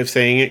Keith way of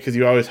saying it? Because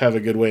you always have a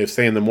good way of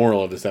saying the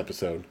moral of this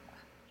episode.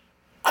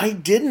 I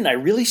didn't. I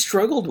really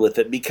struggled with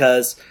it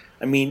because,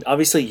 I mean,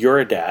 obviously you're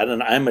a dad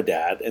and I'm a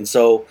dad. And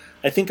so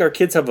I think our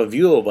kids have a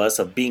view of us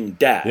of being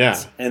dads.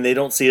 Yeah. And they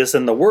don't see us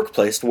in the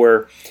workplace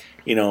where,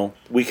 you know,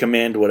 we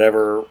command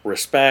whatever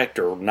respect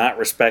or not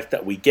respect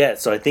that we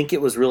get. So I think it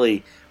was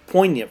really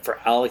poignant for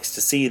Alex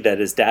to see that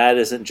his dad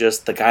isn't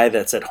just the guy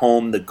that's at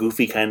home, the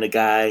goofy kind of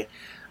guy.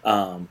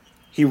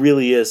 He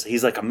really is.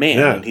 He's like a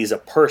man and he's a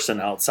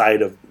person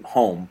outside of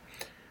home.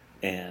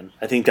 And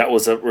I think that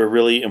was a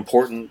really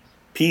important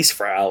piece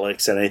for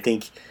Alex, and I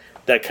think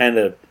that kind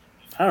of,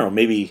 I don't know,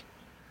 maybe,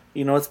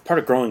 you know, it's part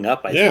of growing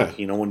up, I think.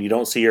 You know, when you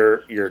don't see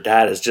your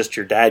dad as just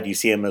your dad, you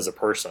see him as a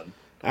person.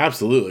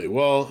 Absolutely.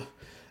 Well,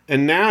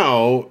 and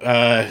now,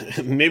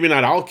 maybe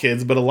not all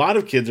kids, but a lot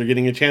of kids are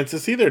getting a chance to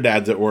see their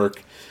dads at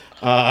work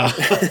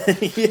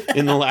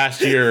in the last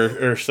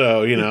year or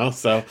so, you know.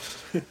 So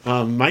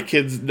my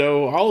kids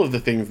know all of the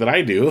things that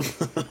I do.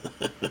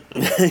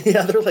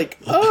 Yeah, they're like,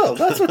 oh,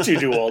 that's what you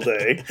do all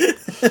day.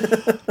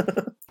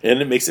 And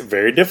it makes it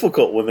very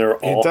difficult when they're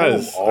all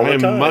home all the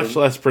time. I'm much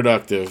less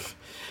productive.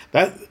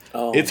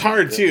 It's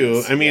hard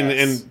too. I mean,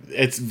 and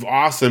it's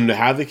awesome to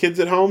have the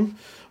kids at home,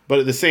 but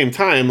at the same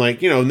time,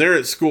 like, you know, they're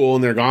at school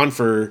and they're gone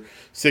for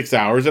 6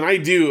 hours, and I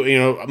do, you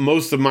know,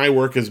 most of my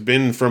work has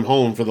been from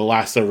home for the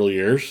last several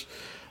years.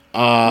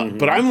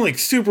 But I'm like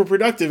super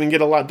productive and get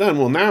a lot done.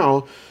 Well,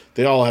 now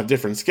they all have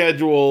different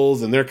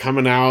schedules and they're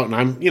coming out, and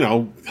I'm, you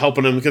know,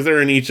 helping them because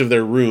they're in each of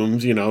their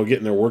rooms, you know,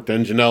 getting their work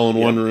done. Janelle in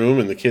one room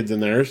and the kids in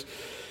theirs.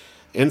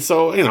 And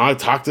so, you know, I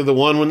talk to the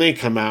one when they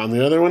come out and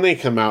the other when they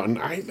come out. And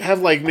I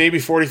have like maybe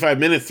 45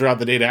 minutes throughout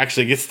the day to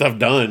actually get stuff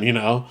done, you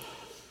know?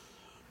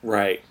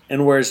 Right.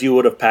 And whereas you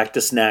would have packed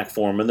a snack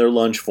for them and their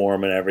lunch for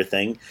them and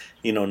everything,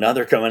 you know, now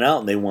they're coming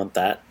out and they want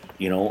that,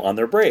 you know, on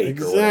their break.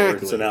 Exactly. Or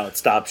whatever. So now it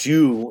stops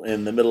you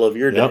in the middle of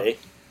your day.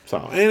 So,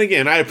 and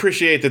again, I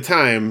appreciate the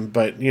time,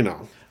 but, you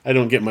know, I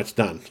don't get much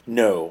done.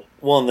 No.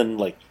 Well, and then,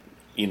 like,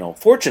 you know,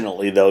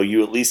 fortunately, though,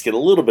 you at least get a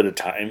little bit of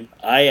time.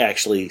 I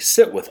actually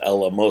sit with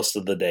Ella most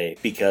of the day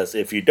because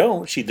if you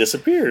don't, she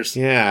disappears.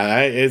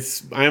 Yeah,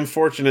 I'm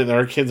fortunate that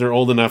our kids are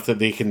old enough that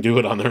they can do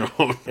it on their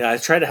own. Yeah, I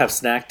try to have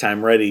snack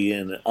time ready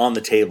and on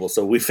the table.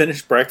 So we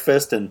finish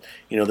breakfast and,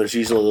 you know, there's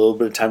usually a little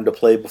bit of time to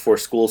play before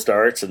school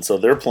starts. And so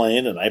they're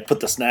playing and I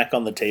put the snack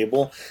on the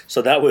table.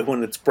 So that way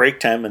when it's break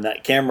time and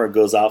that camera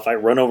goes off, I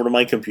run over to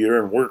my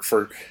computer and work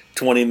for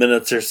 20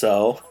 minutes or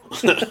so.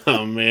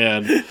 Oh,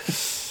 man.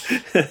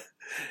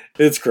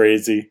 It's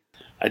crazy.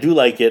 I do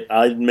like it.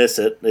 I'd miss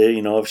it.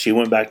 If she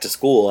went back to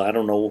school, I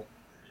don't know,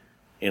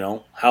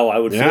 how I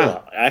would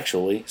feel,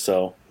 actually.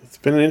 So it's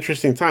been an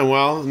interesting time.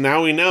 Well,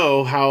 now we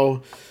know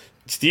how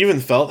Steven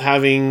felt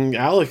having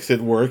Alex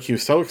at work. He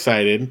was so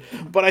excited.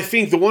 But I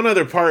think the one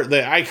other part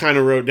that I kind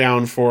of wrote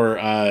down for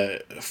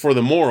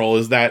the moral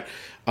is that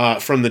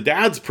from the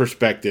dad's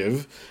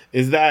perspective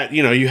is that,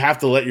 you have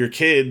to let your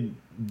kid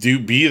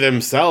be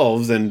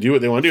themselves and do what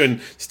they want to do. And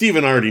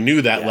Steven already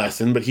knew that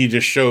lesson, but he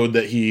just showed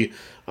that he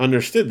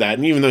understood that.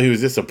 And even though he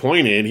was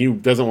disappointed, he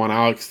doesn't want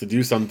Alex to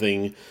do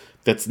something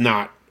that's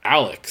not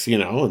Alex,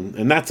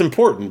 and that's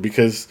important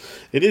because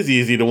it is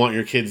easy to want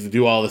your kids to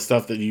do all the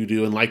stuff that you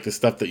do and like the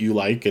stuff that you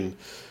like, and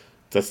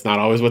that's not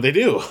always what they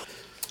do.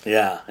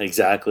 Yeah,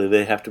 exactly.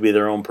 They have to be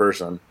their own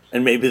person,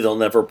 and maybe they'll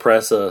never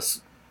press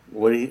us.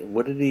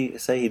 What did he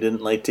say? He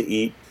didn't like to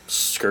eat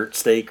skirt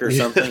steak or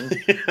something.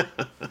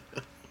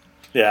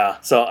 Yeah,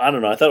 so I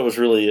don't know. I thought it was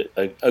really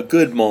a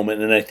good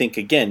moment, and I think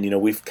again,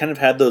 we've kind of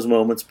had those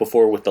moments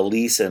before with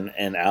Elise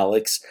and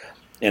Alex.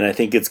 And I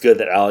think it's good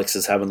that Alex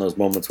is having those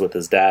moments with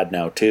his dad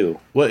now too.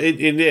 Well, it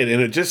did,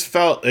 and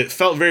it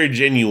felt very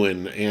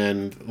genuine,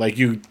 and like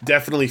you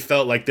definitely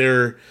felt like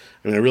I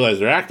realize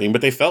they're acting,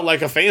 but they felt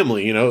like a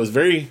family. It was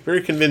very,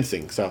 very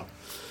convincing. So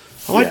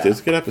I liked it.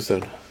 It's a good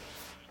episode.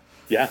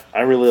 Yeah,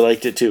 I really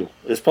liked it too.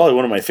 It's probably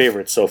one of my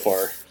favorites so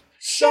far.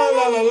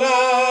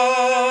 Sha-la-la-la.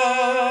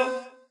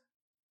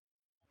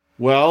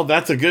 Well,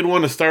 that's a good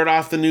one to start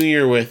off the new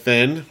year with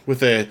then,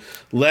 with a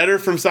letter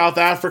from South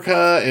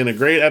Africa and a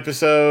great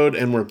episode,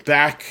 and we're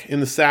back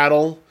in the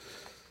saddle.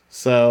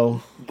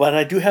 So, but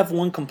I do have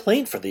one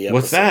complaint for the episode.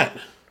 What's that?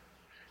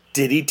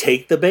 Did he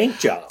take the bank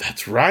job?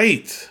 That's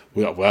right.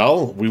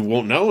 Well, we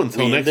won't know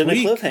until next week.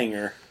 We ended a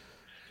cliffhanger.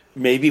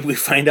 Maybe we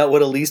find out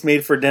what Elise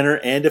made for dinner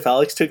and if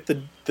Alex took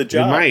the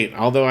job. We might,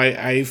 although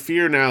I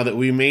fear now that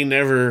we may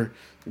never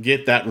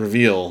get that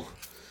reveal.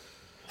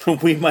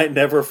 We might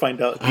never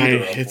find out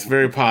either. It's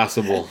very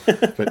possible.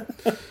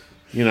 But,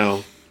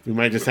 we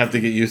might just have to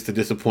get used to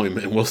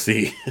disappointment. We'll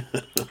see.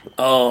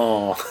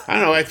 Oh. I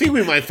don't know. I think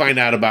we might find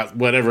out about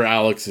whatever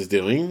Alex is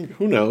doing.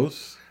 Who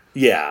knows?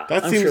 Yeah.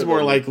 That seems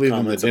more likely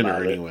than the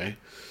dinner anyway.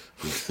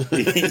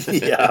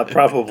 Yeah,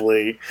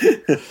 probably.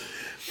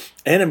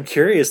 And I'm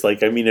curious, I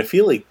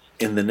feel like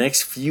in the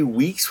next few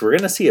weeks we're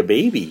going to see a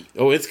baby.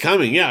 Oh, it's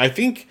coming. Yeah, I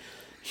think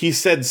he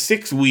said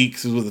 6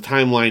 weeks was the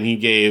timeline he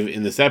gave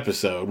in this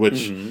episode,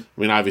 which,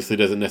 obviously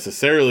doesn't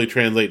necessarily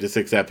translate to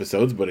 6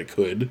 episodes, but it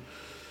could.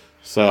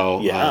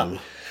 So,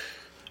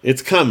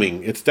 it's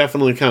coming. It's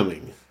definitely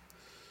coming.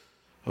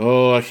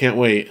 Oh, I can't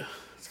wait.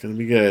 It's going to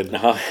be good.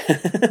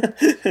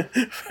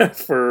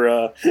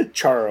 For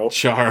Charo.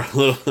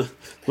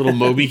 Little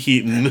Moby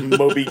Keaton.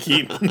 Moby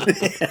Keaton.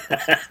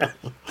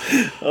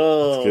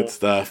 Oh. That's good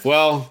stuff.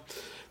 Well,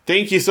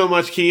 thank you so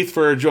much, Keith,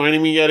 for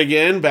joining me yet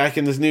again back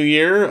in this new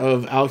year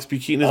of Alex B.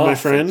 Keaton is my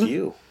friend. Thank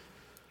you.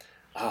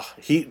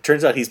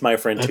 Turns out he's my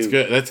friend too.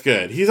 That's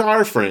good. He's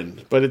our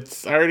friend,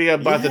 but I already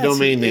bought the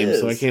domain name,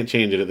 so I can't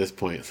change it at this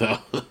point. So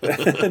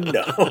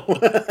no.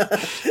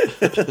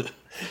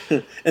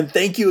 And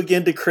thank you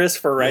again to Chris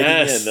for writing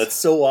in. That's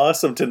so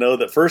awesome to know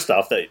that first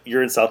off that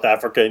you're in South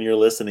Africa and you're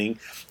listening,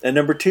 and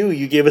number two,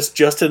 you gave us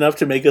just enough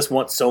to make us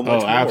want so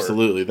much more. Oh,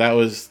 absolutely. That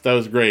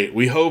was great.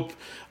 We hope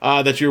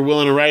that you're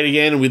willing to write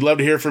again, and we'd love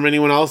to hear from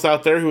anyone else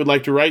out there who would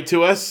like to write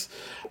to us.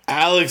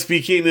 Alex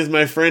B. Keaton is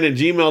my friend at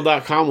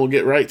gmail.com will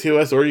get right to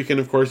us, or you can,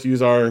 of course,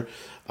 use our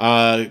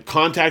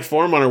contact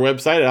form on our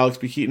website at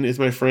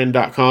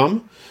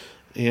alexbkeatonismyfriend.com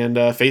and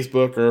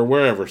Facebook or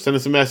wherever. Send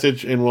us a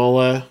message, and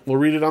we'll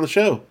read it on the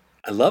show.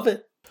 I love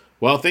it.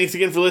 Well, thanks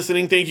again for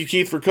listening. Thank you,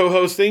 Keith, for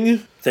co-hosting.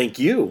 Thank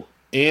you.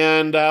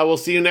 And we'll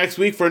see you next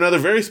week for another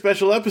very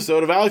special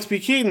episode of Alex B.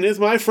 Keaton is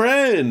my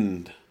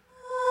friend.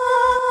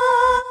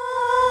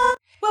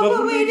 What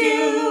would we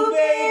do,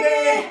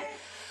 baby,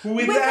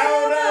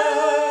 without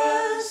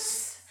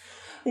us?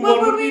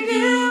 What would we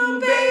do,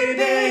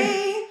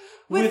 baby,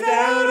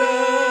 without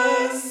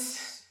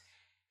us?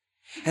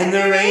 And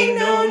there ain't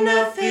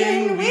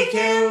nothing we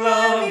can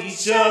love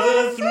each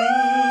other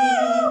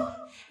through.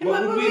 And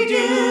what would we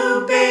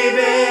do,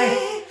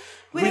 baby,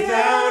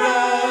 without us?